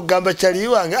nagambako n'okugamba kyali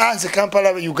wange nze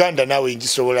Kampala Uganda naawe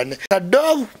ngisobola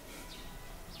kadoobu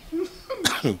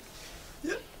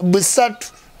busatu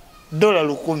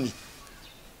 $100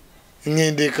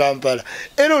 ngende Kampala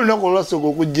era olunaku olwasooka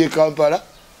okujja e Kampala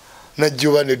najja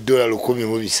oba ne $110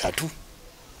 mu bisatu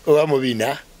oba mu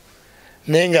bina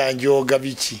naye nga njoga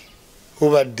biki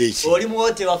obadde eki oli mu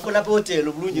hotel wafuna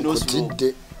hotel bulungi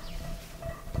n'osula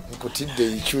nkutidde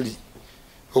ikyuli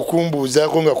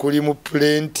okumbuuzaako nga kuli mu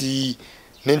pulenti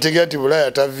nentegera nti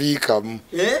Bulaya taviikamu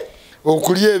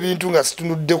okulya ebintu nga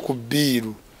situnudde ku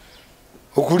bbiiru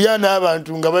okulya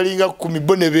n'abantu nga balinga 10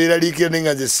 bo ne beeraliikira naye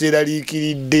nga nze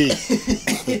seeraliikiridde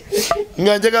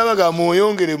nga njagala baga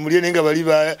mweyongere mulye naye nga bali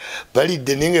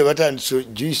balidde naye nga batandise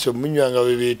juice omunywa nga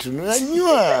bwe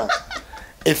beetunanywa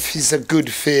if is a good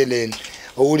feeling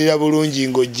owulira bulungi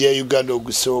ng'ojja Uganda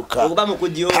ogusooka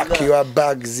pack your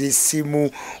bags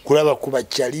isimu kulaba ku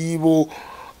bakyaliibo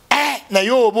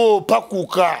naye oba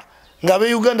opakuka nga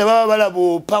be Uganda baba balaba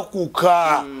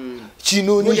opakuka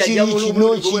kino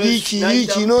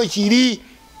kiri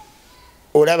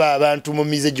olaba abantu mu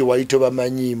mize gye wali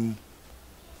tobamanyiimu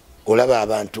olaba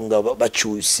abantu nga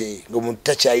bakyuse ng'omuntu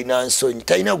takyalina nsonyi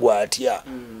talina gwatya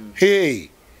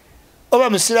oba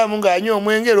musiraamu ng'anywa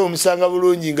omwenge era omusanga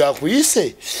bulungi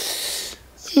ng'akuyise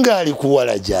ng'ali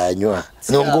kuwala gy'anywa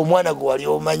ng'omwana gwe wali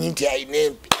omanyi nti alina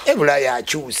empi Ebulaya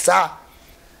akyusa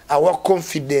awa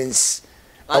confidence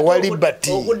awa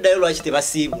liberty okuddayo lwaki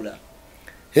tebasiibula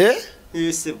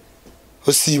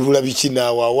osiibula biki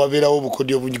naawe wabeerawo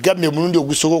obukodyo bungi gambye omulundi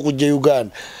ogusooka okujja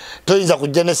Uganda toyinza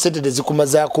kujja ne sente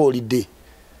tezikumazaako olidde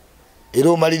era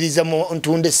omaliriza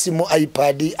ntunda essimu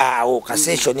iPad awo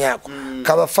kaseshoni ako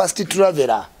kaba fast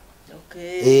traveler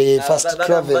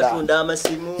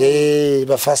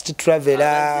ba fast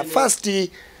traveler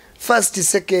fast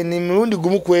second mulundi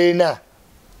gumu kwena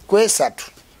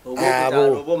kwesatu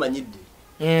abo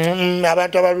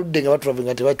abantu abaludde nga batraveling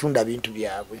nga tebatunda bintu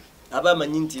byabwe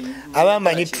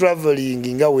abamanyi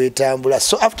traveling nga weetambula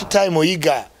so after time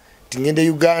oyiga tingende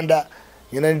Uganda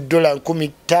ngenda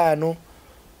 $15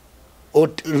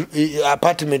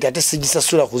 apartment ate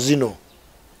sigisasula ku zino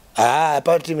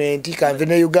apartment kanve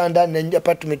ne Uganda ne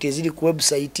apartment eziri ku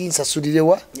website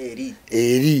nsasulirewa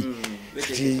eri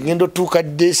ngendo tuka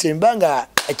December nga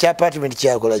cha apartment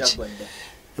kyakola ki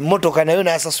motoka nayo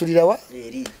nasasulirawa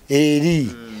eri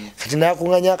kati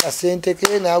nakunganya akasente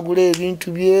ke nagula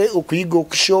ebintu bye okuyiga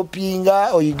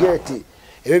okushoppinga oyigete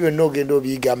ebyo byonna ogenda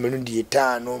obiyiga emirundi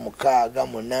 5 6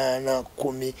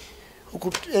 8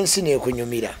 10 ensi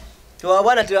nekunyumira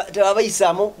tewabwana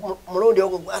tewabayisaamu mulundi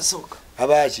ogwo gwasooka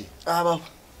abaki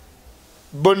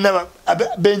bonna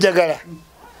benjagala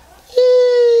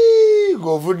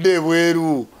govudde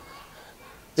ebweru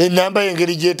enamba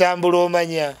y'engeri gyetambula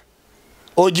omanya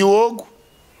ogiwogu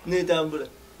netambula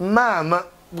maama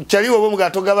kyaliwo oba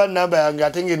omugatogaba namba yange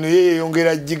ate ngeno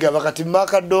yeyeyongera gigaba kati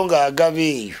makadonga agaba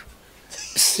eyo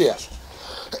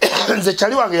nze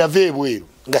kyali wange yava ebweru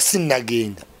nga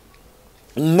sinnagenda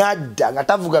nadda nga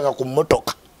tavuganga ku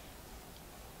mmotoka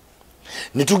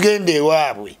netugenda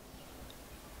ewaabwe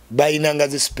bayinanga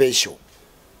zi special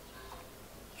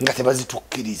nga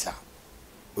tebazitukkiriza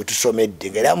wetusomedde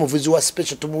nga era muvuzi wa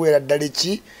special tumuweera ddala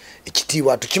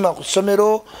ekitiibwa tukima ku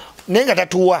ssomero naye nga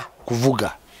tatuwa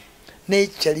kuvuga naye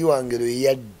kyali wange lwe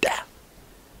yadda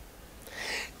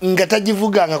nga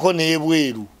tagivugangako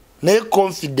n'ebweru naye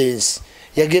confidence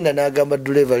yagenda n'agamba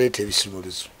driver leeta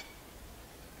ebisumuluzo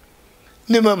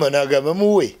ne mama n'agamba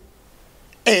muwe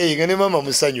nga ne mama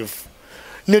musanyufu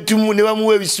ne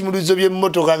bamuwa ebisumuluzo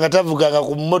by'emmotoka nga tavuganga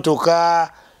ku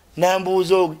mmotoka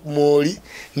nambuuza mwoli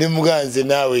ne muganze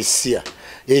naawe sya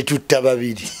etutta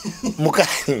babiri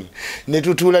ne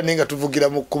tutuula naye nga tuvugira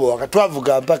mu kkubo waka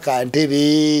twavuga mpaka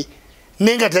ntebe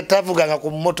naye nga tatavuganga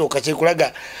ku mmotoka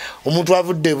kyekulaga omuntu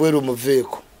avudde ebweru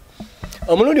muveeko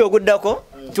Omulundi oguddako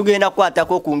tugenda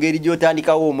kwatako ku ngeri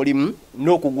gy'otandikawo omulimu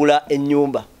n'okugula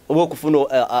ennyumba oba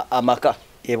okufuna amaka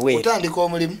ebweru. Otandika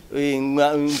omulimu?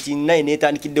 Nti naye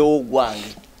neetandikiddewo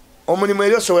gwange. Omulimu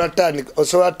eri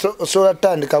osobola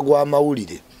tandika gwa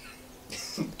mawulire.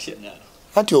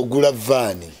 Ati ogula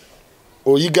vaani.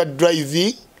 Oyiga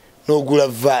drive n'ogula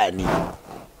vaani.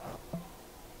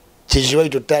 Kyekiba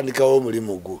kitotandikawo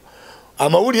omulimu gwo.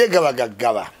 Amawulire gaba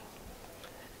gaggaba.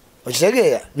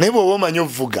 Okitegeera naye bw'oba omanyi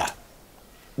ovuga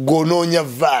gw'onoonya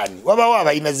vaani wabaawo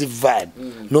abalina zi vaani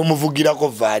n'omuvugirako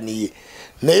vaani ye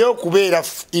naye okubeera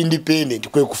independent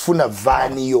kwe kufuna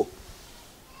vaani yo.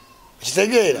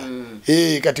 Okitegeera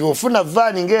kati ofuna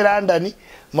vaani ng'erandani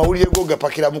mawulire go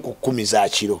gapakiramu ku 10 za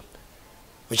kiro.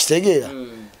 Okitegeera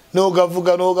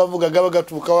n'ogavuga gaba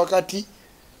gatuuka wakati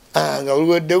nga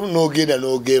oliweddemu n'ogenda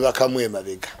n'ogeebakamu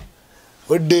emabega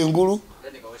odde engulu.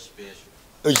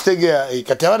 Okitegeera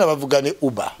kati abaana bavuga ne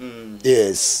Uber.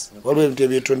 Yes, waliwo ebintu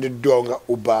ebyetondeddwawo nga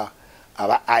Uber,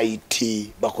 aba IT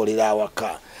bakolera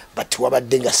awaka bati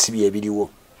wabadde nga si bye biriwo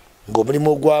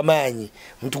ng'omulimu ogw'amaanyi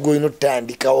omuntu gw'olina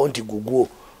otandikawo nti gugwo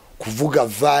kuvuga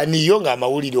vaani yo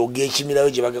ng'amawulire og'ekimirayo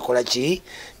gye bagakola ki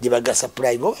gye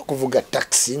bagasupplive oba kuvuga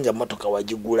taxi nga motoka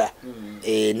wagigula.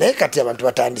 Naye kati abantu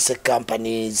batandise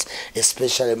companies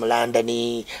especially mu London,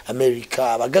 America,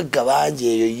 abagagga bangi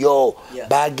eyo yo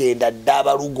bagenda dda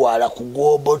abalugwala ku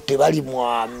gwobo tebali mu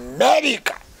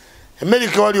America.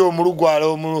 America wali omulugwala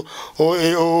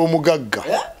omugagga.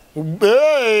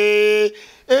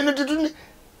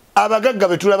 Abagagga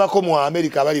betulabako mu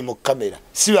America abali mu kamera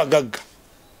si bagagga.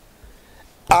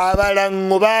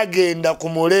 Abalango bagenda ku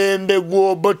mulembe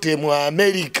gw'obote mu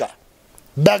America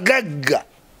bagagga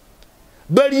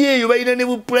bali eyo balina ne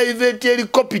bu private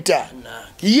helicopter.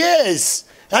 Yes,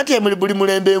 ate muri buli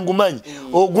mulembe ngumanyi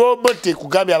ogwobote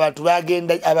kugambya abantu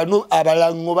bagenda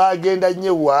abalango bagenda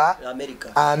nyewa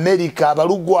America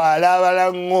abalugwala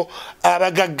abalango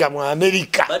abagagga mu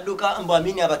America badduka mbo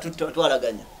amini abatutto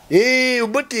twalaganya.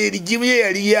 Obote erigiye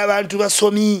yali abantu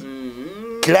basomi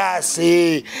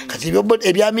classe kati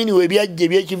ebyamini we byajje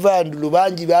by'ekivandulu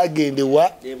bangi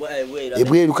bagendewa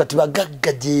ebweru kati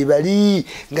bagagga gye bali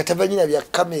nga tabanyina bya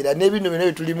kamera n'ebino byonna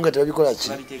bitulimu nga tebabikola ki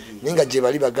ninga gye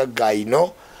bali bagagga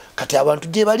ino kati abantu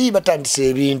gye bali batandise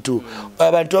ebintu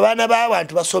abantu abaana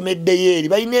b'abantu basomeddeyo eri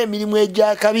balina emirimu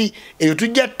egyakabi eyo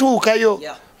tujja tuukayo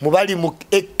mubali mu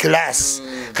class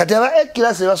kati aba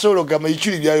class basobola okugamba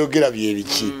ekiri byayogera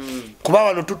byebiki kuba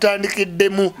wano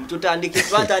tutandikiddemu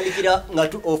twatandikira nga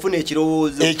ofuna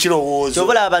ekirowoozo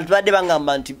sobola abantu badde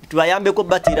bangamba nti tubayambeko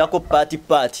batirako party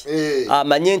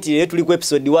amanye nti leero tuli ku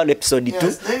episode 1 episode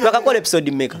 2 twakakola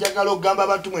episode mmeka njagala okugamba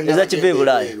abantu mwenda eza kiva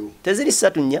Ebulaya teziri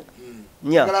 3 nya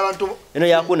eno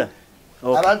yakuna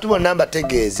abantu bonna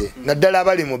mbategeeze naddala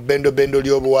abali mu bendo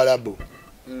ly'obuwalabu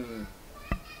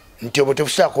nti obwo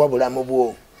tebusobola kuba bulamu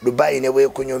bwo Dubai ne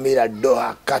bwekunyumira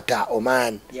Doha Qatar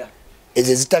Oman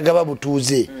ezo zitagaba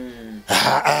butuuze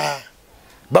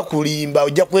bakulimba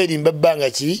ojja kwerimba ebbanga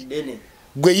ki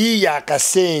gwe yiiya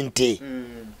akasente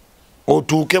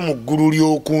otuuke mu ggulu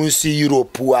ly'oku nsi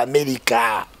Europe,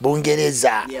 America,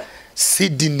 Bungereza,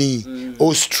 Sydney,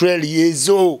 Australia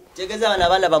ezo tegeza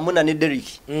abaana bamuna ne Derek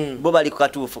bo bali ku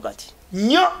katuufu kati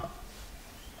nnyo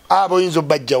abo oyinza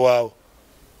bajja waawo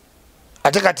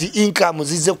ate kati income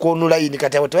zize ku online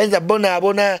kati abo tebayinza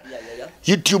bona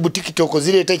YouTube, TikTok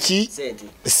zireeta ki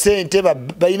sente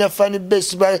balina fan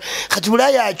base kati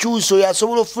Bulaya akyuso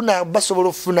basobola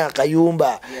ofuna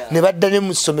akayumba ne badda ne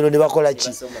mu ssomero ne bakola ki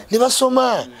ne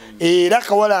basoma era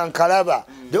kawala nkalaba.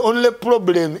 The only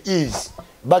problem is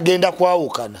bagenda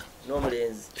kwawukana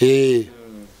n'omulenzi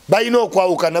balina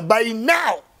okwawukana by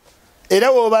now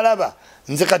era wobalaba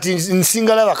nze kati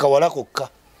nsingalaba kawala kokka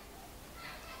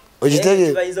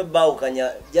ojitege bayizo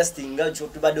bawukanya just ngacho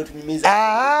tubadde tunyumiza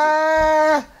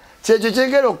kyekyo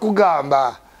kyengera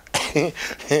okugamba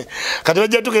kati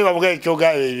bajja tukeba mugaye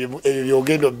kyoga ebyo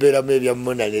byogenda obeeramu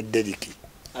ebyamuna ne Derek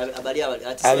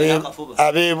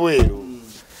abebweru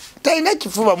talina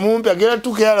kifuba mumpi agenda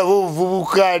tukeyalaba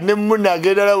obuvubuka ne muna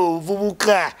agenda laba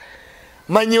obuvubuka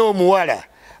manyi omuwala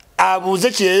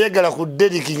abuuze kyeyayagala ku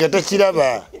Derek nga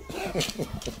takiraba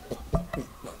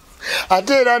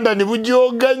ate era ndani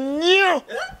bujoga nnyo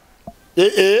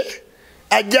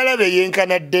ajjalabe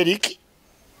yenkana Derek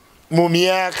mu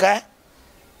myaka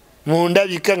mu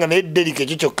ndabika nga naye Derek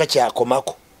ekyo kyokka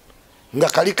kyakomako nga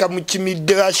kalika mu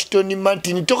kimidde Ashton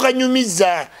Martin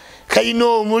tokanyumiza kalina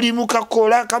omulimu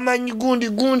kakola kamanyi gundi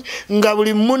nga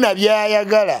buli muna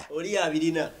byayagala oli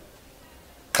abirina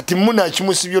kati muna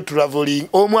kimusibyo traveling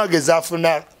omwageza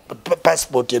afuna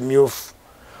passport emyufu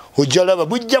ojalaba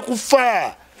bujja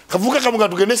kufa kavuka kamuka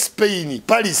tugende Spain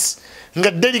Paris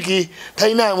nga Deriki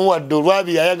taina amuwadde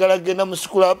olwabiri ayagala genda mu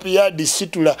scrap yard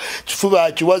situla kifuba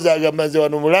akiwaza agamaze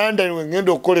wano mu London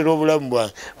ngendo okukolera obulamu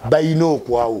bwange bayina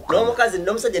okwawuka n'omukazi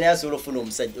n'omusajja naye asobola ofuna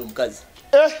omukazi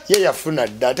ye yafuna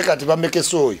dda ate kati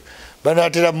bamekesa oyo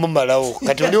banatera mumalawo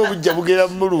kati oli obujja bugera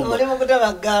muluma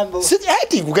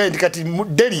ati kugaye kati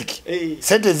Deriki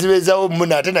sente zibezawo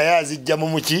muna ate naye azijja mu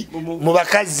muki mu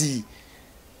bakazi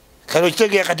kano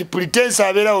kitegera kati pretense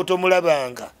abeerawo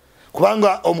tomulabanga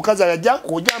kubanga omukazi ajja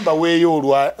kujamba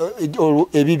weeyo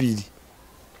ebibiri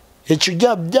ekyo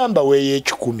jamba weeyo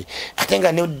 10 ate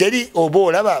nga ne Deri oba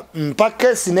olaba mpaka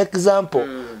an example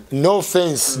no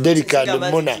offense Derika and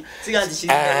Muna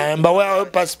mbawa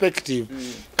perspective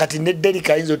kati ne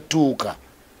Derika ayinza otuuka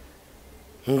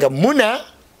nga Muna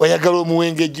oyagala omu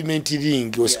engagement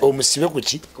ring omusibe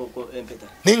kuki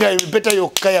ninga empeta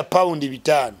yokka ya pound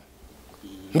 5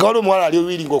 nga wali omuwala ali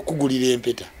owiringa okugulira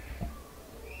empeta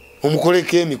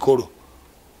omukoleko emikolo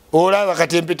olaba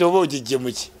kati empeta oba ogijje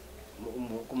muki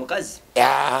kumukazi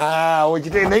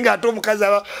okite naye nga ate omukazi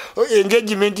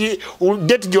engagement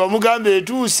date gye wamugamba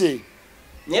etuuse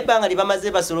naye ebbanga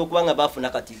lyebamaze basobola okuba nga bafuna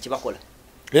kati kyebakola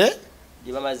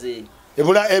lyebamaze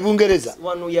ebungereza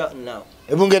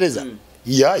ebungereza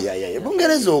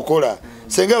ebungereza okola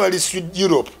senga bali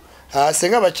Europe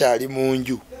senga bakyali mu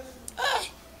nju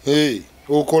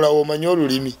okola omanya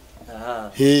olulimi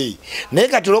naye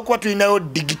kati olwokuba tulinayo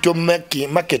digital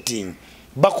marketing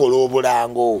bakola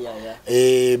obulango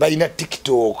balina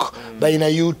TikTok balina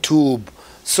YouTube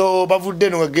so bavudde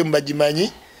no game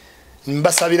bagimanyi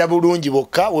mbasabira bulungi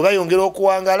bokka we bayongera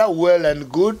okuwangala well and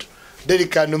good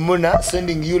Derika and Muna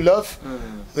sending you love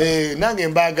nange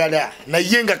mbagala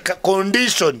naye nga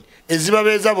condition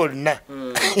ezibabeeza bonna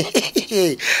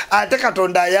ate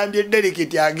Katonda ayambye Derika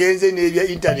ti agenze n'ebya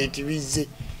internet bize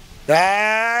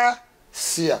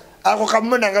sia ako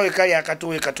kamuna ngawe kali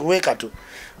akatuwe katu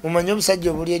mumanyo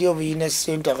musajja obuli eri obuyina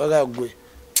sente akagagwe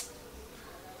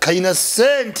kayina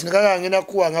sente nakagangena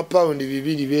kuwanga pound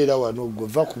 2 beera wano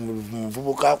gova ku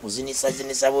muvubuka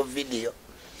akuzinisa bo video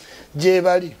je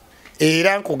bali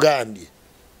era nkugambye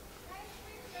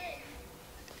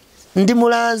ndi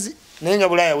mulanzi naye nga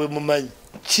Bulaya we mumanyi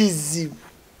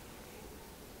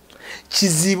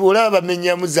kizibu olaba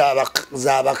bamenyamu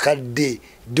z'abakadde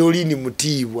Dolini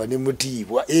mutibwa ne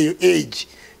mutibwa eyo age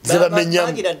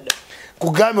zebamenyamu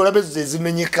kugambe olabe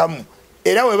zimenyekamu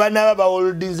era we banaba ba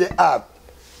holdings up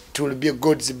to be a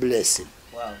God's blessing.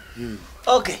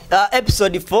 Okay,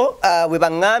 episode 4 we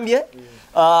bangambye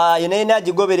yenena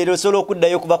jigoberero solo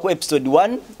okuddayo kuba ku episode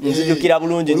 1 nzijukira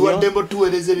bulungi nnyo ndembo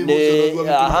tuweleze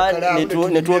bibuzo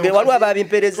netwogera waliwo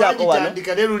ababimperezaako wano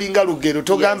ndikane lulinga lugero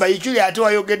togamba ikyuli ate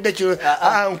wayogedde kyo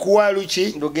nkuwa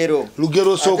luki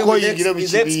lugero soko yingire mu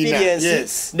kibiina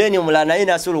yes then omulala naye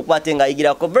nasobola okukwate nga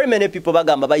ayigirako very many people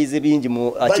bagamba bayize bingi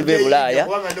mu kibe Bulaya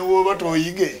kubanga ne woba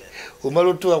toyige omala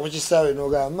otuuka ku kisaawe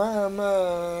n'ogamba mama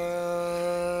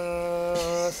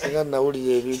senga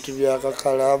nawulira ebintu bya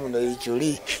kakalaamu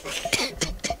nayikyuli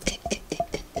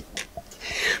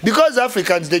because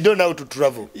Africans they don't know how to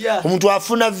travel omuntu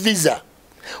afuna visa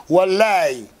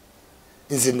wallahi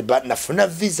nze nafuna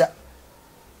visa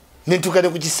nentukane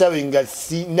ku kisaawe nga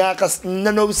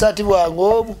n'obusaati bwange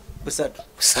obu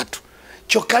busatu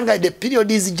kyokka nga the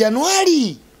period is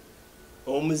January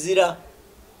omuzira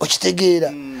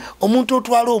okitegeera omuntu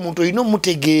otwala omuntu olina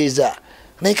omutegeeza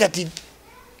naye kati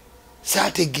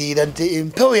saategeera nti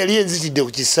empewo yali enzitidde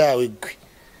ku kisaawe gwe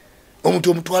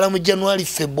omuntu omutwala mu January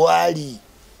February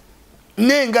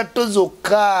n'engatto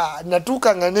zokka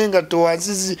natuuka nga n'engatto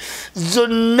wansi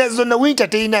zonna winter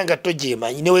teyina ngatto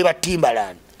gyemanyi ne weba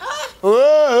Timbaland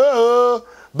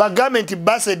bagambe nti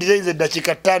basa edirenze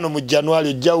eddakiika 5 mu January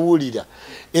ojja wuulira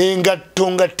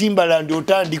engatto nga Timbaland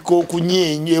otandika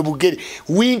okunyenya ebugere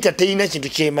winter teyina kintu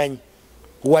kyemanyi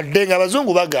wadde nga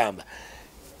abazungu bagamba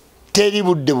teri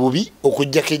budde bubi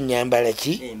okujjako ennyambala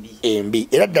ki embi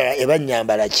era ddala eba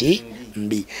nnyambala ki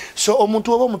mbi so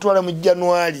omuntu oba omutwala mu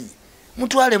January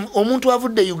mutwale omuntu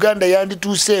avudde Uganda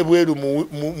yandituuse ebweru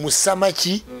mu summer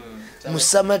ki mu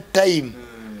summer time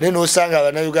nene osanga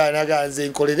abannayuganda naganze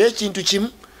nkolera ekintu kimu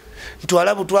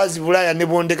ntwala butwazi Bulaya ne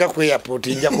bondeka ku airport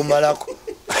nja kumalako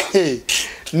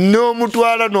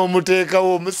n'omutwala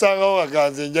n'omuteekawo omusangawo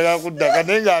baganze njagala kuddaka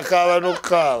naye ng'akaaba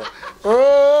n'okukaaba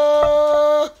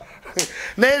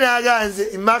naye naganze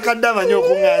imakadde amanyi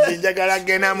okuŋŋanze njagala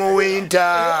genda mu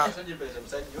winter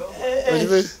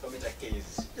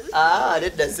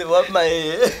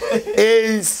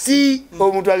ensi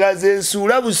omuntu aganze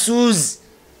ensuula busuuzi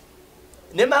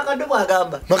ne makado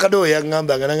bwagamba makado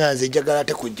yangamba ngananze njagala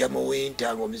te kujja mu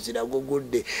winter ng'omuzira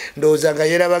gugudde ndowooza nga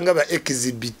yerabanga ba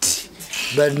exhibit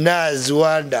banazi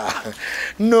wanda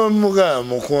n'omuga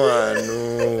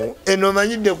mukwano eno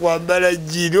omanyidde kwambala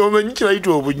jiri omanyi kye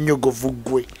bayita obunyogovu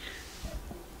gwe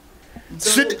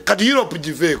kati Europe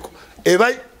giveeko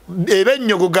eba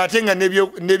ennyogoga ate nga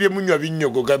n'ebyemunywa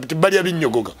binnyogoga balya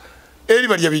binnyogoga eri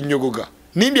balya binnyogoga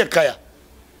nimbye kaya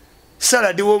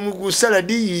saladi w'omugu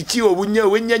saladi yiki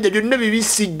obwennyanja byonna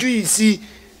bibisi juice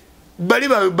bali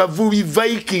bavubi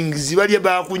Vikings balya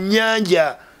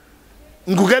bakunyanja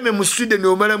ngugambe mu Sweden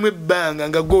omalamu ebbanga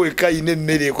nga goweka ine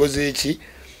emmere ekoze eki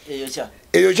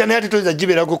eyo kya naye ate toyinza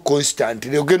gibeerako constant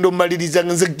ogenda omaliriza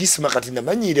nze Isma kati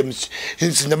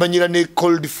namanyira ne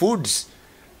cold foods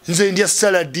nze ndya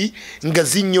saladi nga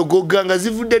zinnyogoga nga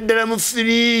zivudde ddala mu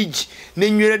fridge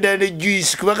nenywera ddala ne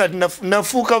juice kuba kati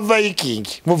nafuuka Viking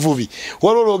muvubi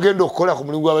waliwo olwogenda okukola ku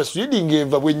mulimu gw'Abaswidi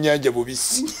ng'enva bwennyanja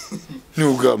bubisi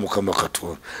nuga Mukama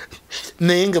Katonda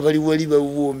naye nga bali wali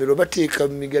bawoomerwa bateeka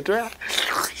mu migato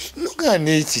nuga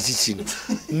n'ekiki kino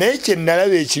naye kye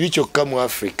nalaba ekibi kyokka mu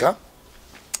Africa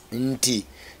nti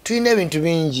tulina ebintu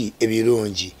bingi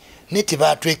ebirungi naye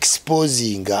tebaatu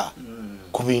exposinga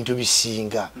ku bintu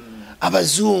bisinga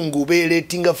abazungu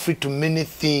beeratinga free to many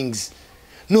things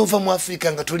nova mu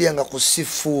Africa nga tulyanga ku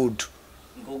seafood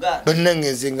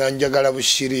bannangenze nga njagala bu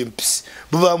shrimps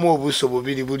bubaamu obuso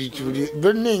bubiri buli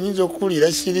bonna enyinza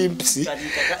okuwulira shrimps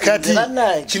kati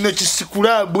kino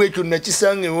kisikulabu ekyo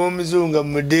nakisanga ew'omuzungu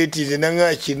mudeetire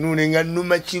nanga kinuune nga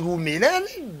nnuma kirume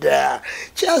nanedda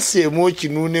kyaseemu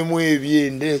okinuunemu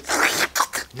ebyende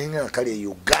nenga kale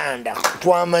Uganda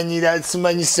twamanyira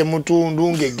simanyise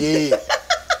mutundu ngege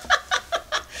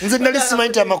nze nali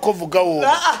simanyi amakovu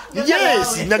gawooma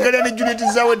yes nagalya ne Juliet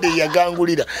Zawede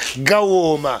yagangulira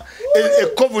gawooma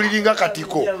ekkovu liringa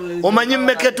katiko omanyi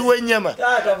mmeketu w'ennyama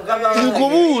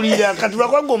nkubuulira kati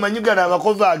lwakwanga omanyi gano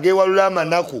amakovu agewalula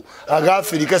amanaku aga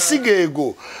Afirika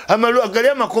sigeego agali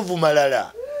amakovu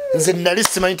malala nze nali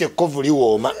simanyi tekkovu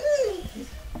liwooma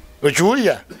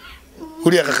okiwulira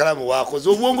Kulia Kakalaamu wakoze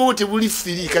obwongo bwo tebuli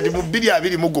firi kati mu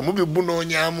 220 mugo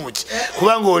mubibunoonyamu ki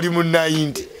kubanga oli mu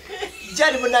 90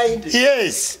 jali mu 90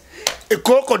 yes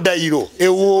crocodile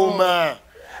ewooma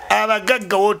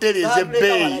abagagga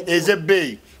wotereze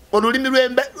bay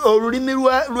olulimi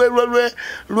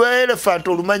lwa elephant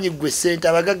olumanyi gwe sente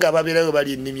abagagga ababeerayo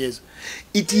bali ennimi ezo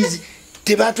it is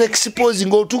tebaatu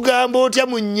exposing otugamba otya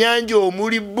mu nnyanja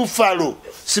omuli buffalo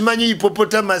simanyi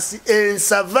hippopotamus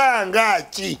ensava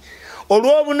ki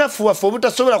olw'obunafu waffe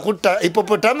obutasobola kutta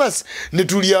hippopotamus ne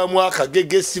tulyamu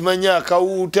akagege simanyi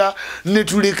akawuuta ne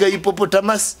tuleka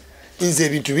hippopotamus nze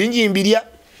ebintu bingi mbirya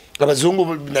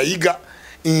abazungu nayiga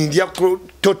ndya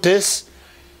tortoise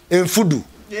enfudu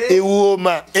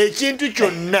ewooma ekintu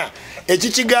kyonna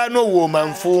ekikigaana owooma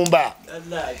nfumba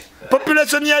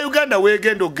population ya Uganda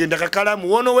wegenda okugenda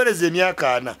Kakalaamu wonoowereza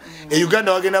emyaka 4 e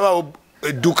Uganda wagenda bawo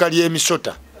edduuka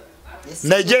ly'emisota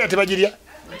Nigeria tebagirya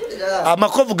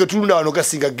amakovu getulunda wano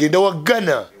gasinga genda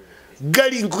wagana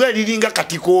gali liringa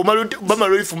katiko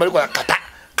bamalo lifuma liko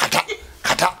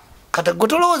kata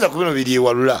gotolowooza ku bino biri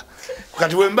ewalula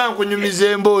kati wemba nkunyumiza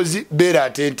emboozi beera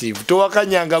attentive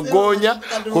towakanyanga goonya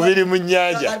ku biri mu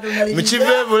nnyanja mu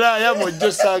kiva Ebulaya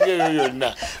mujjo saaga eyo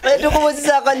yonna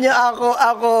tukubuuzizaako nnyo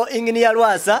ako Engineer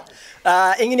Lwasa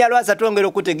Engineer Lwasa twongera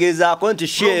okutegeezaako nti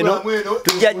sheeno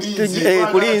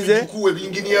kulinze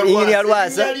Engineer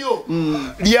Lwasa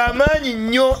lyamaanyi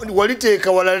nnyo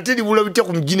waliteeka walala teribula bitya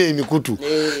ku migina emikutu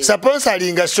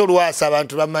saponsalinga sho Lwasa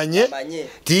abantu bamanye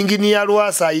ti Engineer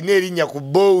Lwasa alina erinnya ku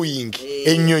Boeing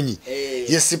ennyonyi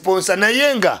ye siponsa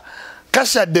naye nga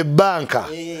Kasha de banka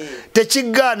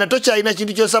tekigaana tokyalina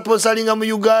kintu ky'osaponsalinga mu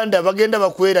Uganda bagenda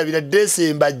bakwerabira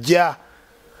December jja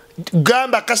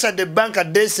gamba Kasha de banka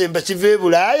December kiva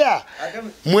Ebulaya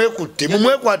mwekutte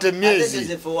mumwekwate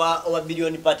emyezi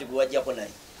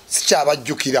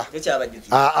sikyabajjukira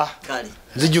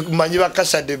nzimanyi ba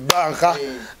Kasha de banka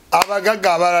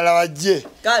abagagga abalala bajje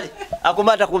kale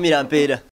akomata kumira mpeera